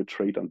executing a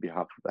trade on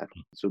behalf of that.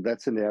 So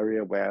that's an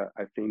area where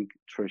I think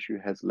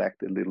Treasury has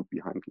lagged a little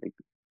behind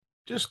lately.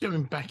 Just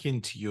going back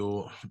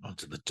into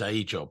onto the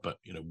day job, but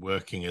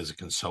working as a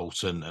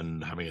consultant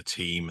and having a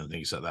team and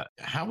things like that.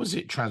 How has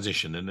it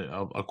transitioned? And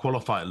I'll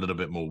qualify it a little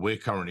bit more. We're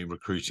currently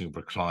recruiting for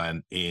a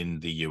client in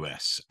the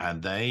US,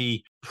 and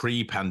they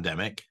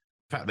pre-pandemic.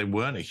 In fact, they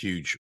weren't a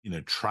huge,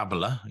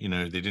 traveler.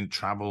 They didn't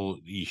travel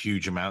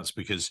huge amounts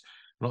because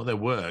a lot of their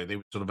work, they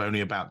were sort of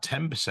only about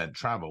 10%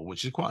 travel,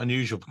 which is quite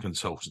unusual for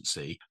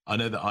consultancy. I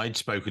know that I'd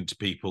spoken to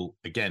people,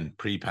 again,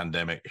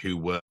 pre-pandemic, who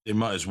were, they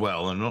might as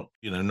well, and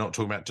not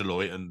talking about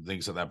Deloitte and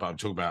things like that, but I'm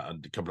talking about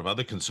a couple of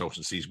other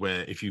consultancies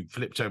where if you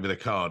flipped over the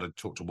card, I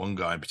talked to one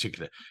guy in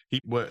particular,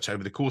 he worked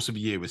over the course of a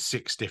year with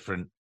 6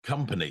 different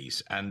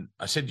companies. And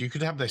I said, you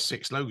could have their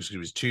 6 logos because it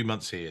was 2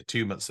 months here,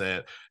 2 months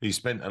there. He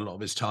spent a lot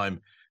of his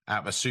time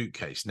out of a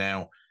suitcase.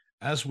 Now,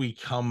 as we've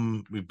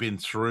been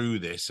through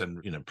this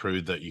and,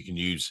 proved that you can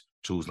use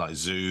tools like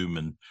Zoom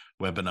and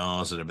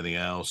webinars and everything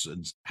else.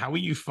 And how are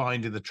you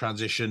finding the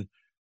transition,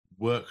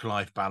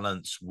 work-life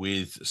balance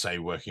with, say,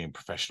 working in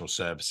professional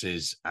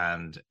services?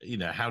 And,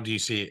 how do you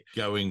see it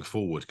going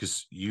forward?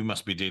 Because you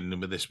must be dealing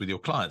with this with your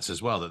clients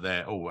as well, that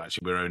they're,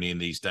 actually, we're only in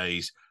these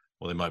days,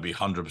 or they might be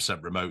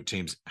 100% remote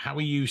teams. How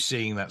are you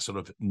seeing that sort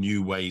of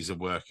new ways of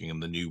working in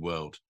the new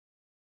world?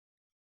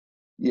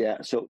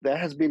 Yeah, so there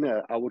has been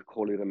I would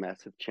call it a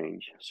massive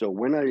change. So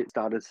when I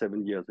started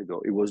 7 years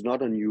ago, it was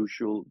not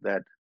unusual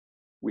that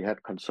we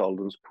had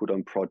consultants put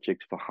on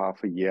projects for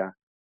half a year.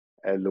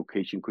 A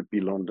location could be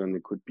London,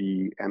 it could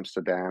be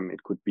Amsterdam,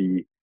 it could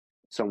be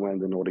somewhere in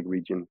the Nordic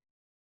region,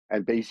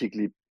 and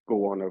basically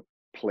go on a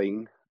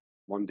plane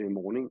Monday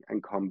morning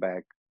and come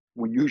back,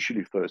 well,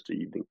 usually Thursday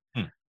evening,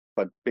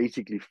 but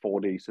basically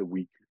 4 days a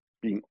week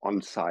being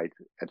on site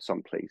at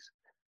some place.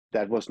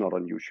 That was not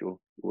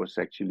unusual. It was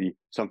actually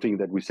something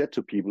that we said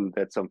to people,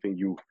 that's something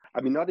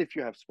not if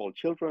you have small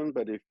children,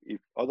 but if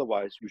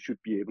otherwise you should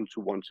be able to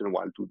once in a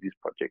while do these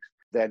projects.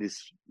 That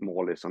is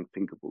more or less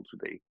unthinkable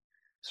today.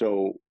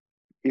 So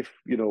if,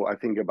 I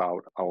think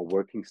about our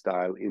working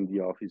style in the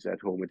office,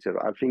 at home,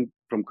 etc., I think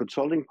from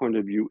consulting point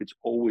of view, it's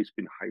always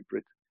been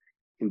hybrid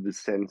in the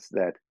sense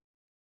that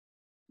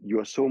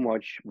you are so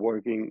much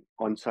working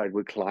on site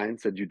with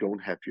clients that you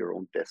don't have your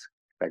own desk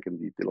back in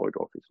the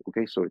Deloitte office.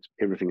 Okay, so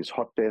everything is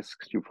hot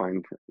desks you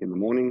find in the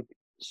morning.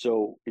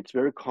 So it's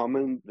very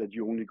common that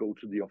you only go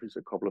to the office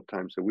a couple of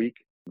times a week.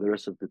 The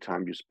rest of the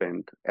time you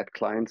spend at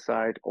client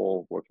side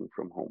or working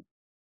from home.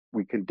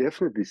 We can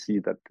definitely see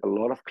that a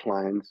lot of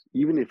clients,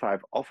 even if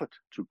I've offered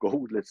to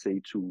go, let's say,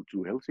 to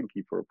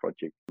Helsinki for a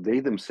project, they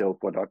themselves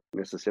were not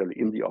necessarily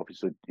in the office,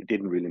 so it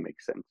didn't really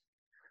make sense.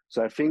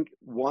 So I think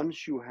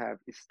once you have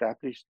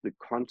established the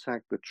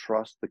contact, the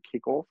trust, the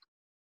kickoff,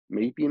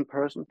 maybe in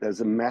person,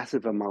 there's a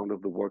massive amount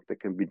of the work that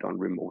can be done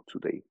remote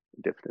today,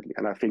 definitely.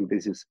 And I think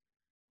this is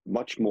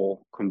much more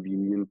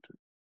convenient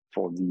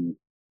for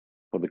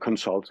the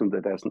consultant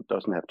that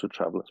doesn't have to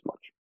travel as much.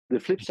 The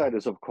flip side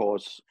is, of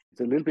course,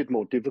 it's a little bit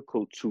more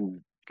difficult to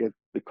get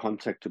the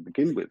contact to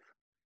begin with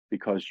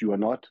because you are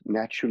not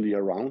naturally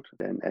around.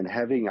 And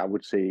having, I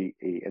would say,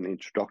 an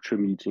introductory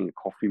meeting, a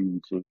coffee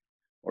meeting,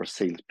 or a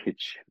sales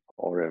pitch,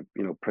 or a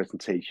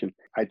presentation,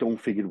 I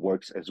don't think it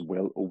works as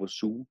well over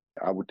Zoom.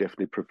 I would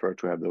definitely prefer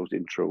to have those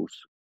intros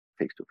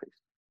face to face.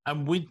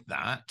 And with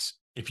that,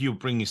 if you're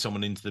bringing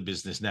someone into the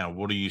business now,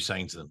 what are you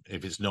saying to them?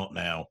 If it's not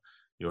now,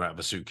 you're out of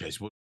a suitcase.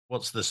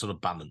 What's the sort of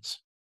balance?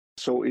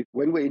 So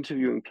when we're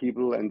interviewing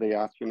people and they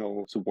ask,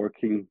 it's a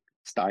working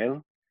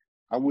style,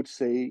 I would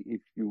say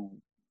if you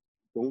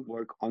don't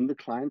work on the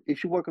client,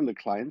 if you work on the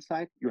client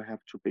side, you have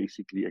to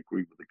basically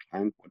agree with the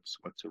client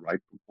what's the right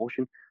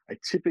proportion. I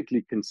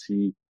typically can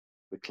see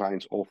the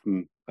clients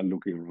often are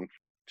looking around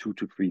 2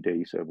 to 3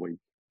 days a week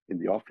in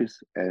the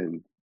office,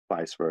 and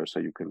vice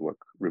versa, you can work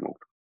remote.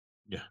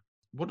 Yeah.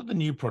 What are the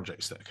new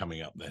projects that are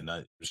coming up then?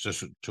 I was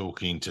just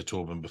talking to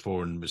Torben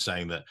before and was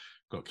saying that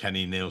got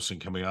Kenny Nielsen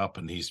coming up,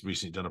 and he's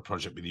recently done a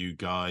project with you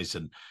guys,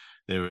 and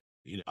there are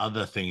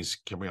other things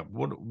coming up.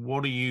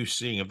 What are you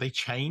seeing? Have they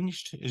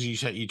changed? As you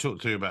said, you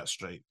talked through about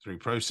straight through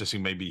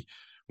processing maybe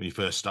when you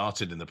first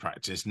started in the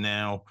practice.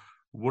 Now,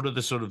 what are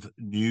the sort of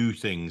new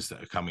things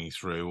that are coming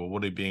through, or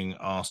what are being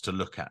asked to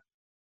look at?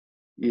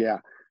 Yeah.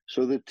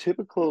 So the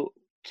typical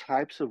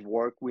types of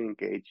work we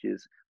engage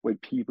is when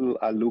people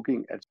are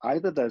looking at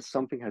either that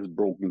something has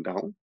broken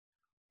down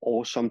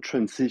or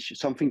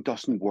something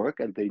doesn't work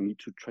and they need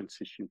to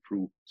transition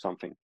through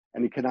something.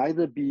 And it can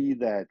either be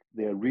that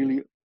they're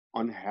really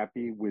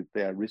unhappy with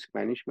their risk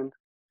management.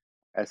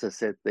 As I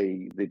said,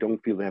 they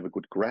don't feel they have a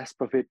good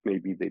grasp of it.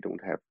 Maybe they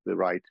don't have the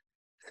right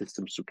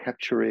systems to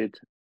capture it.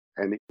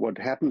 And what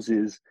happens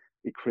is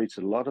it creates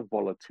a lot of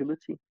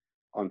volatility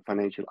on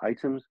financial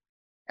items.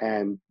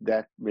 And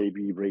that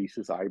maybe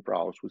raises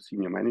eyebrows with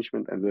senior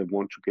management, and they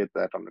want to get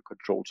that under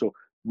control. So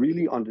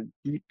really on the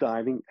deep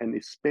diving, and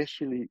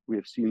especially we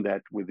have seen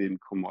that within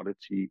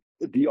commodity.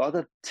 The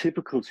other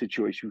typical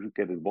situation to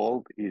get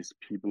involved is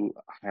people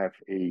have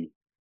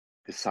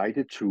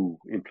decided to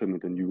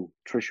implement a new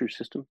treasury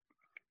system.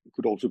 It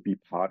could also be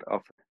part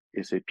of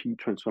SAP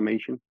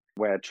transformation,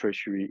 where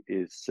Treasury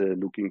is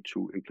looking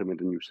to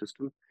implement a new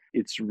system.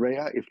 It's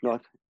rare, if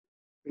not,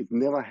 it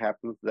never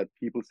happens that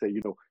people say,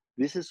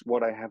 this is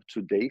what I have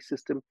today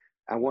system.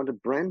 I want a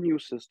brand new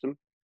system,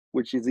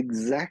 which is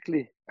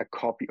exactly a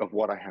copy of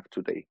what I have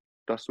today.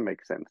 Doesn't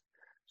make sense.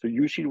 So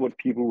usually what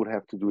people would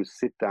have to do is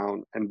sit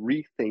down and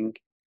rethink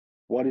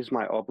what is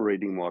my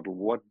operating model?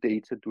 What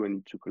data do I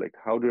need to collect?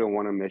 How do I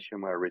want to measure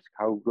my risk?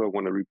 How do I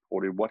want to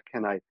report it? What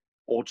can I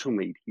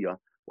automate here?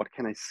 What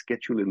can I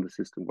schedule in the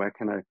system? Where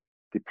can I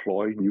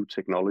deploy new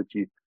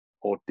technology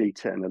or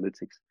data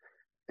analytics?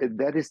 And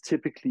that is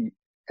typically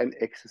an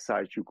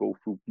exercise you go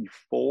through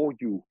before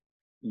you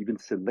even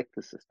select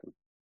the system.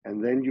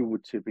 And then you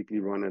would typically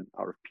run an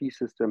RFP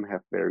system,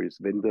 have various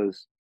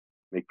vendors,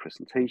 make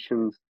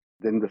presentations.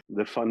 Then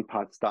the fun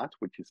part starts,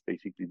 which is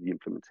basically the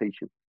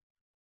implementation.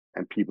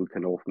 And people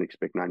can often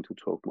expect 9 to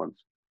 12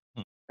 months.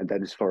 And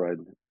that is for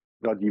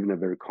not even a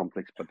very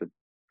complex, but a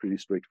pretty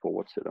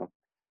straightforward setup.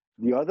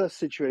 The other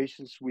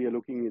situations we are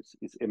looking at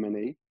is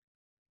M&A.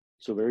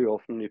 So very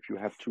often, if you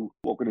have two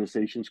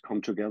organizations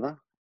come together,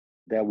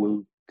 there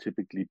will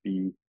typically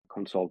be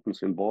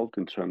consultants involved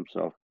in terms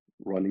of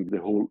running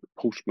the whole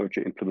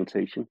post-merger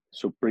implementation.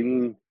 So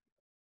bringing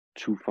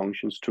two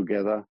functions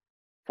together,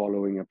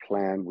 following a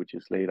plan which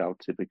is laid out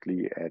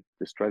typically at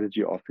the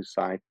strategy office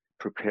side,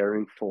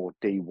 preparing for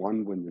day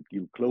one when the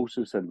deal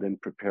closes, and then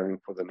preparing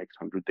for the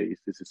next 100 days.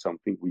 This is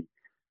something we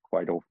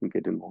quite often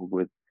get involved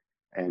with.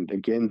 And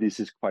again, this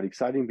is quite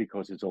exciting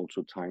because it's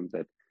also time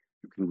that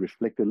you can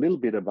reflect a little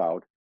bit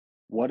about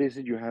what is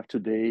it you have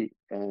today,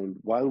 and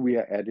while we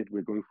are at it,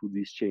 we're going through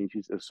these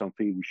changes as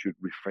something we should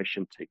refresh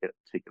and take a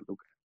look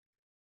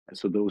at. And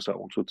so those are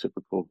also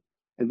typical.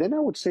 And then I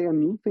would say a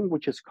new thing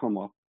which has come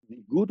up,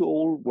 the good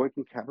old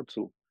working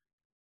capital,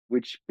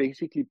 which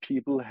basically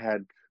people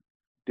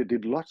they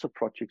did lots of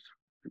projects,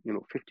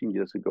 15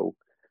 years ago.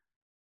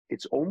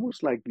 It's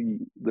almost like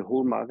the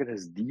whole market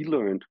has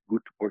de-learned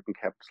good working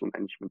capital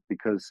management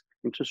because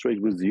interest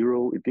rate was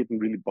zero. It didn't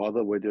really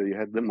bother whether you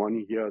had the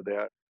money here or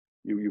there.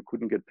 You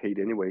couldn't get paid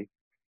anyway.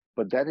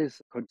 But that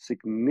is a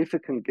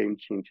significant game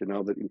changer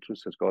now that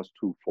interest has gone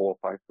to 4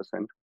 or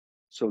 5%.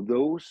 So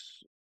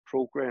those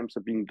programs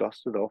are being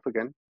dusted off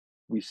again.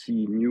 We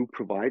see new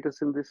providers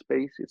in this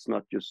space. It's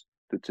not just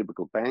the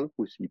typical bank.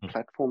 We see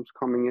platforms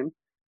coming in.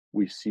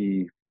 We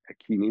see a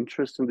keen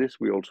interest in this.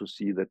 We also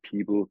see that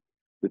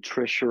the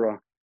treasurer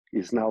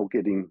is now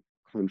getting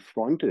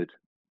confronted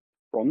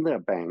from their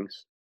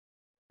banks,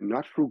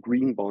 not through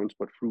green bonds,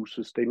 but through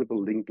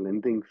sustainable linked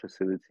lending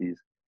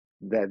facilities,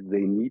 that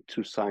they need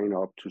to sign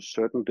up to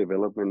certain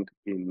development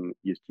in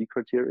ESG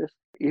criteria.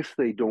 If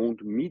they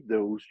don't meet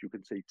those, you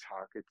can say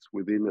targets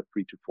within a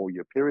 3 to 4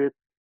 year period,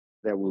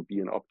 there will be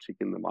an uptick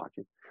in the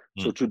margin.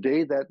 So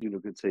today that,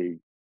 can say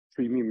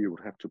premium you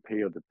would have to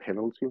pay or the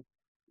penalty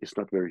is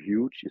not very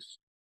huge. It's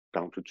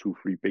down to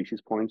 2-3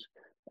 basis points.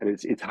 And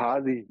it's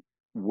hardly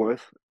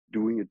worth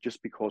doing it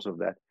just because of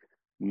that.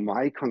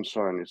 My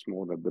concern is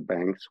more that the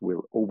banks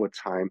will, over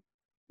time,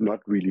 not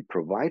really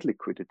provide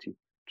liquidity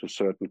to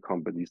certain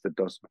companies that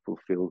doesn't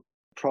fulfill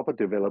proper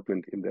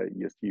development in their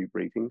ESG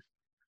ratings,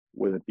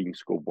 whether it being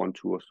scope 1,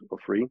 2, or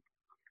 3.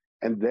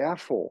 And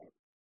therefore,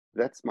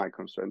 that's my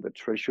concern, that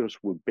treasurers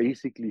will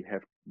basically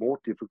have more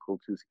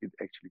difficulties in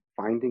actually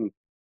finding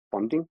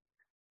funding,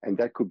 and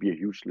that could be a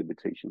huge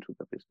limitation to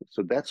their business.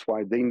 So that's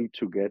why they need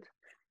to get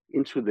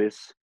into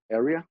this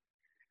area.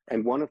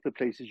 And one of the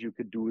places you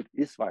could do it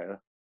is via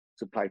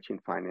supply chain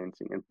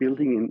financing and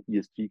building in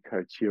ESG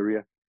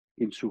criteria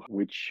into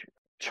which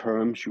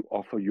terms you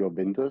offer your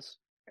vendors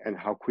and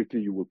how quickly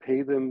you will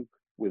pay them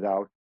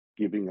without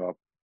giving up,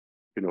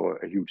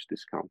 a huge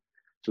discount.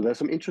 So there's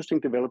some interesting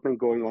development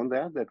going on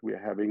there that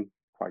we're having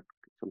quite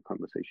some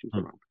conversations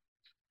around.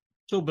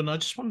 Torben, I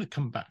just wanted to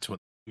come back to it.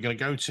 We're going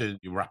to go to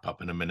your wrap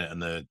up in a minute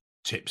and the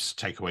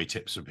takeaway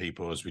tips for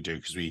people as we do,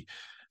 because we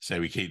say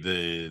we keep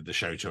the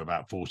show to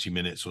about 40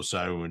 minutes or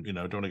so, and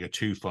don't want to go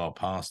too far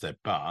past it.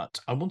 But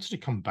I wanted to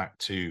come back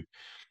to, you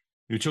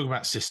were talking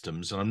about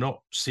systems, and I'm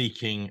not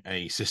seeking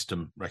a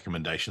system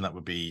recommendation. That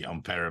would be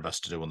unfair of us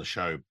to do on the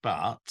show.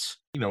 But,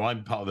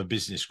 I'm part of a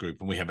business group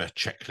and we have a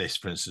checklist.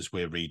 For instance,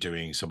 we're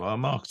redoing some of our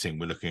marketing.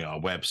 We're looking at our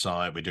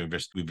website.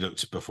 We've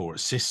looked before at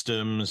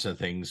systems and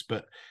things,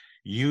 but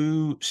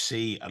you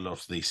see a lot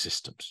of these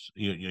systems.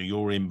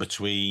 You're in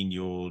between.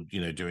 You're,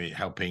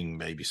 helping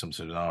maybe some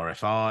sort of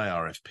RFI,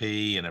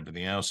 RFP, and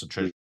everything else.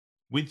 And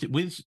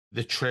with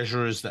the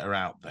treasurers that are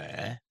out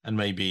there, and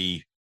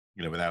maybe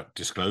without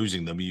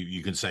disclosing them,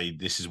 you can say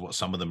this is what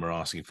some of them are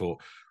asking for.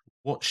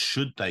 What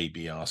should they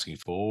be asking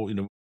for?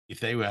 If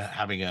they were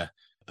having a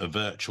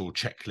virtual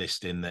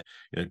checklist in there,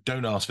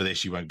 don't ask for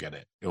this, you won't get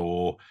it,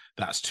 or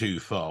that's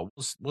too far.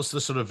 What's the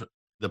sort of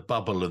the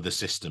bubble of the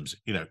systems?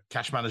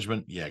 Cash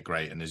management, yeah,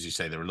 great. And as you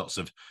say, there are lots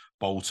of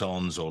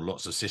bolt-ons or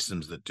lots of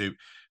systems that do,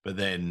 but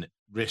then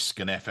risk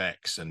and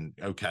FX and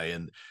okay.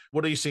 And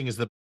what are you seeing as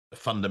the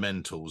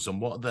fundamentals,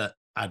 and what are the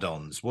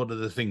add-ons? What are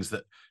the things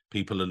that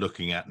people are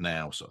looking at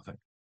now, sort of thing?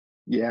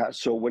 Yeah,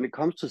 so when it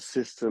comes to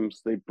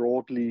systems, they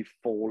broadly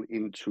fall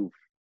into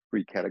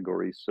 3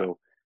 categories. So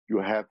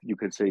you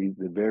can say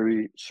the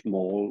very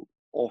small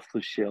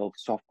off-the-shelf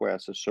software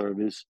as a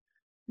service.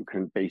 You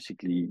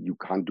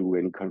can't do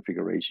any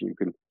configuration.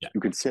 You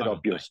can set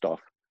up your stuff.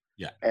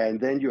 Yeah. And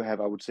then you have,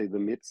 I would say, the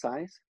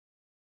mid-size,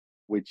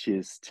 which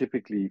is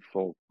typically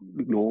for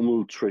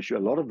normal treasury.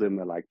 A lot of them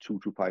are like 2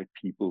 to 5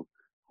 people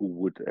who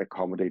would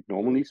accommodate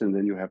normal needs, and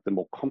then you have the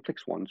more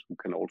complex ones who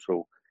can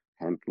also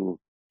handle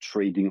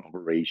trading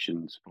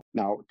operations.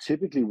 Now,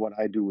 typically what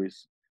I do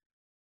is,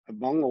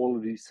 among all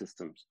of these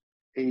systems,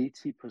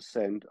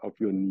 80% of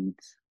your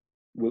needs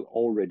will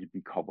already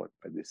be covered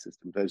by this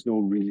system. There's no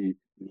really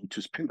need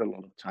to spend a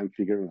lot of time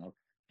figuring out,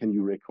 can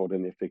you record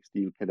an FX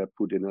deal? Can I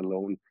put in a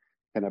loan?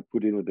 Can I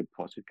put in a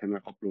deposit? Can I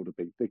upload a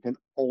bank? They can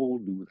all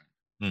do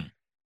that. Mm.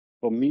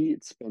 For me,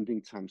 it's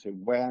spending time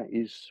saying, where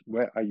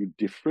are you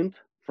different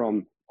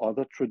from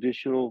other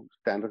traditional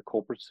standard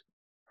corporates?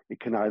 It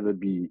can either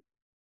be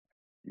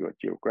your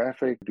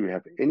geographic, do you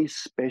have any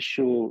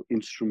special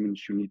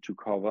instruments you need to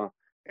cover?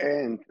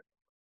 And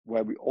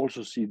where we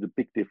also see the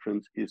big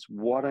difference is,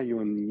 what are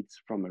your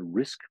needs from a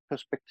risk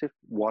perspective?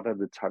 What are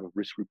the type of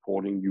risk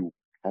reporting you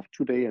have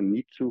today and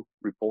need to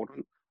report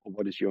on? Or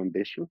what is your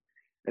ambition?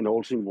 And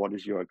also, what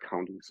is your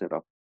accounting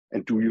setup?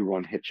 And do you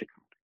run hedge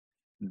accounting?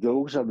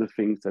 Those are the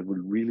things that will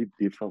really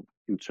differ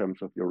in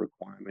terms of your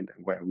requirement,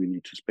 and where we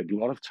need to spend a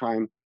lot of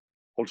time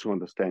also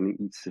understanding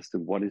each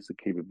system. What is the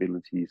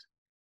capabilities?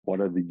 What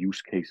are the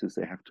use cases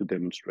they have to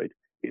demonstrate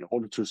in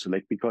order to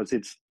select? Because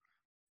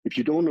if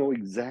you don't know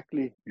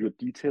exactly your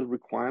detailed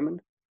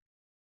requirement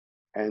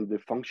and the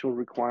functional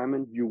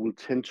requirement, you will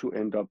tend to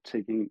end up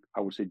taking,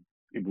 I would say,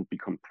 it will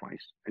become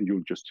price, and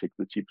you'll just take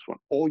the cheapest one,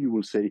 or you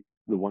will say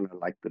the one I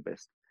like the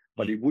best.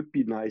 But it would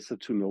be nicer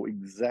to know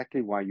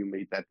exactly why you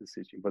made that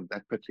decision, but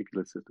that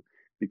particular system,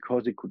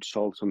 because it could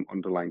solve some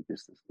underlying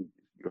business needs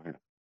you have.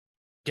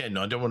 Again,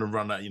 I don't want to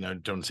run out,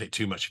 don't want to take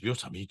too much of your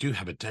time. You do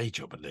have a day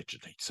job,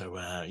 allegedly. So,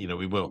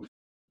 we will.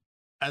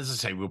 As I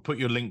say, we'll put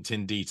your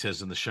LinkedIn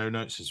details in the show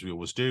notes, as we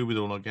always do with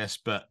all our guests,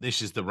 but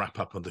this is the wrap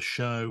up of the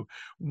show.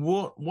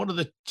 What are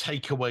the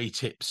takeaway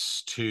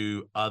tips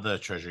to other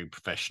Treasury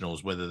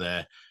professionals, whether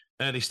they're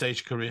early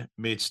stage career,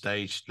 mid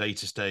stage,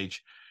 later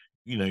stage?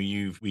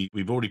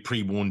 We've already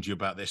pre-warned you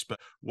about this, but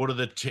what are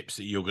the tips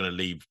that you're going to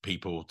leave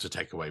people to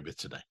take away with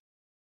today?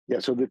 Yeah,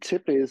 so the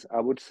tip is,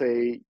 I would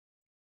say,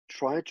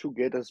 try to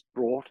get as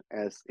broad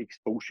as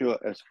exposure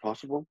as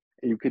possible.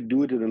 And you can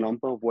do it in a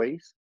number of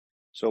ways.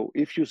 So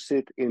if you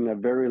sit in a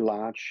very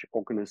large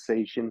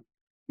organization,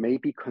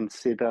 maybe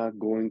consider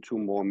going to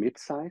more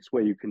mid-size,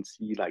 where you can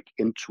see like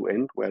end to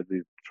end, where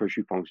the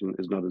treasury function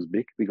is not as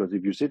big. Because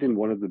if you sit in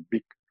one of the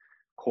big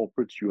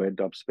corporates, you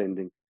end up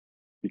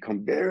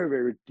become very,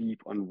 very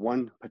deep on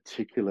one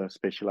particular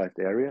specialized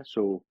area.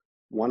 So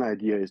one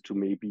idea is to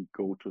maybe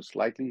go to a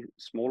slightly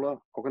smaller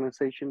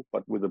organization,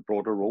 but with a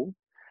broader role.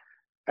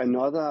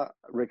 Another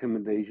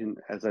recommendation,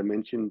 as I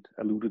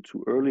alluded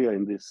to earlier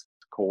in this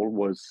call,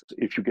 was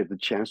if you get the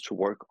chance to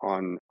work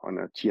on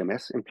a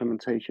TMS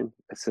implementation,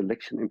 a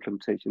selection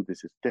implementation,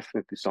 this is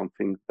definitely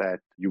something that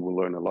you will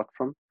learn a lot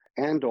from.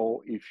 And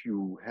or if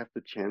you have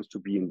the chance to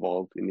be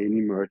involved in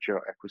any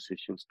merger,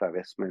 acquisitions,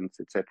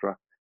 divestments, etc.,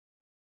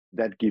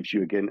 that gives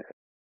you, again, a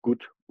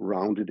good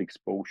rounded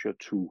exposure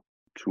to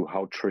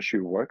how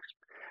Treasury works.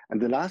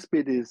 And the last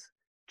bit is,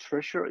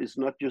 Treasury is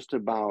not just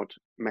about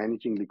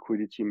managing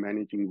liquidity,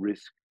 managing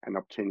risk, and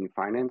obtaining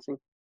financing.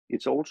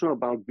 It's also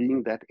about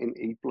being that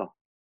enabler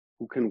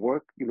who can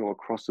work,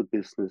 across the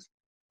business,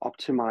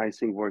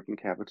 optimizing working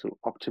capital,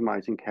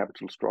 optimizing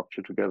capital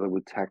structure together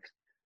with tax,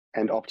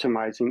 and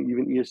optimizing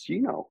even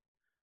ESG now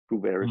through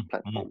various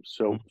platforms.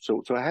 So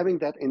having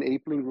that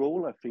enabling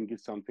role, I think,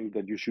 is something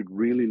that you should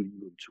really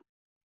lean into.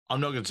 I'm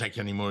not going to take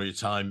any more of your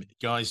time.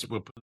 Guys, we'll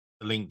put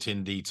the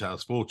LinkedIn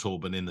details for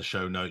Torben in the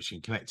show notes. You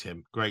can connect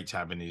him. Great to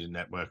have in his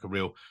network, a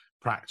real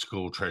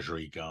practical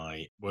treasury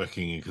guy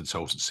working in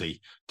consultancy.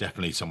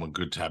 Definitely someone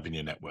good to have in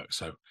your network.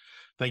 So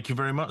thank you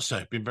very much,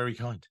 sir. Been very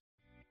kind.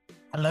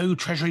 Hello,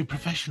 Treasury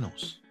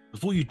professionals.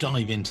 Before you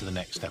dive into the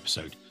next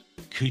episode,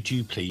 could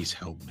you please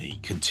help me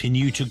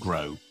continue to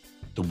grow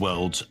the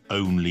world's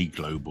only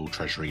global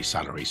Treasury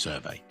salary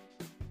survey?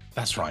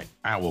 That's right,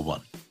 our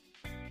one.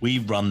 We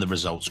run the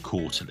results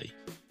quarterly,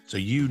 so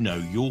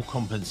your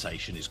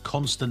compensation is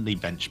constantly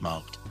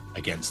benchmarked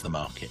against the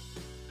market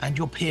and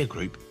your peer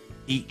group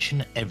each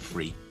and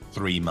every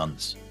 3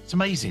 months. It's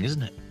amazing,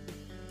 isn't it?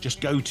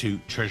 Just go to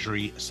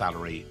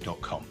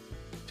treasurysalary.com.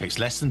 It takes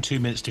less than 2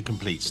 minutes to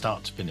complete,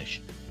 start to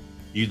finish.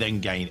 You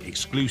then gain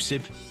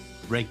exclusive,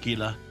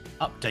 regular,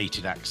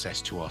 updated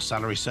access to our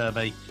salary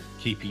survey,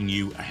 keeping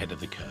you ahead of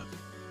the curve.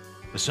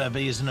 The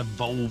survey is an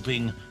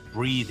evolving,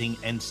 breathing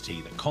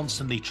entity that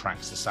constantly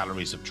tracks the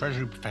salaries of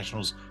Treasury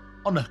professionals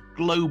on a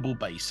global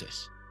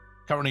basis.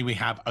 Currently, we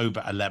have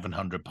over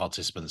 1,100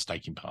 participants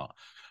taking part.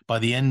 By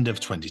the end of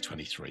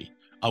 2023,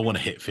 I want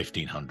to hit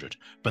 1,500,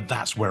 but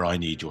that's where I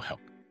need your help.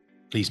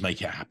 Please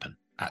make it happen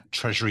at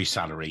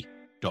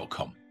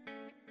treasurysalary.com.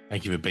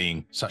 Thank you for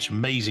being such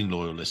amazing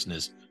loyal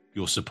listeners.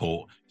 Your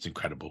support is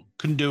incredible.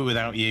 Couldn't do it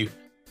without you.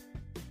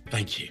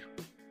 Thank you.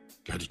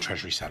 Go to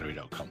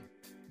treasurysalary.com.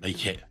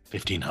 Make it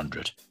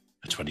 1,500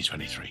 for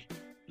 2023.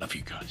 Love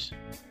you guys.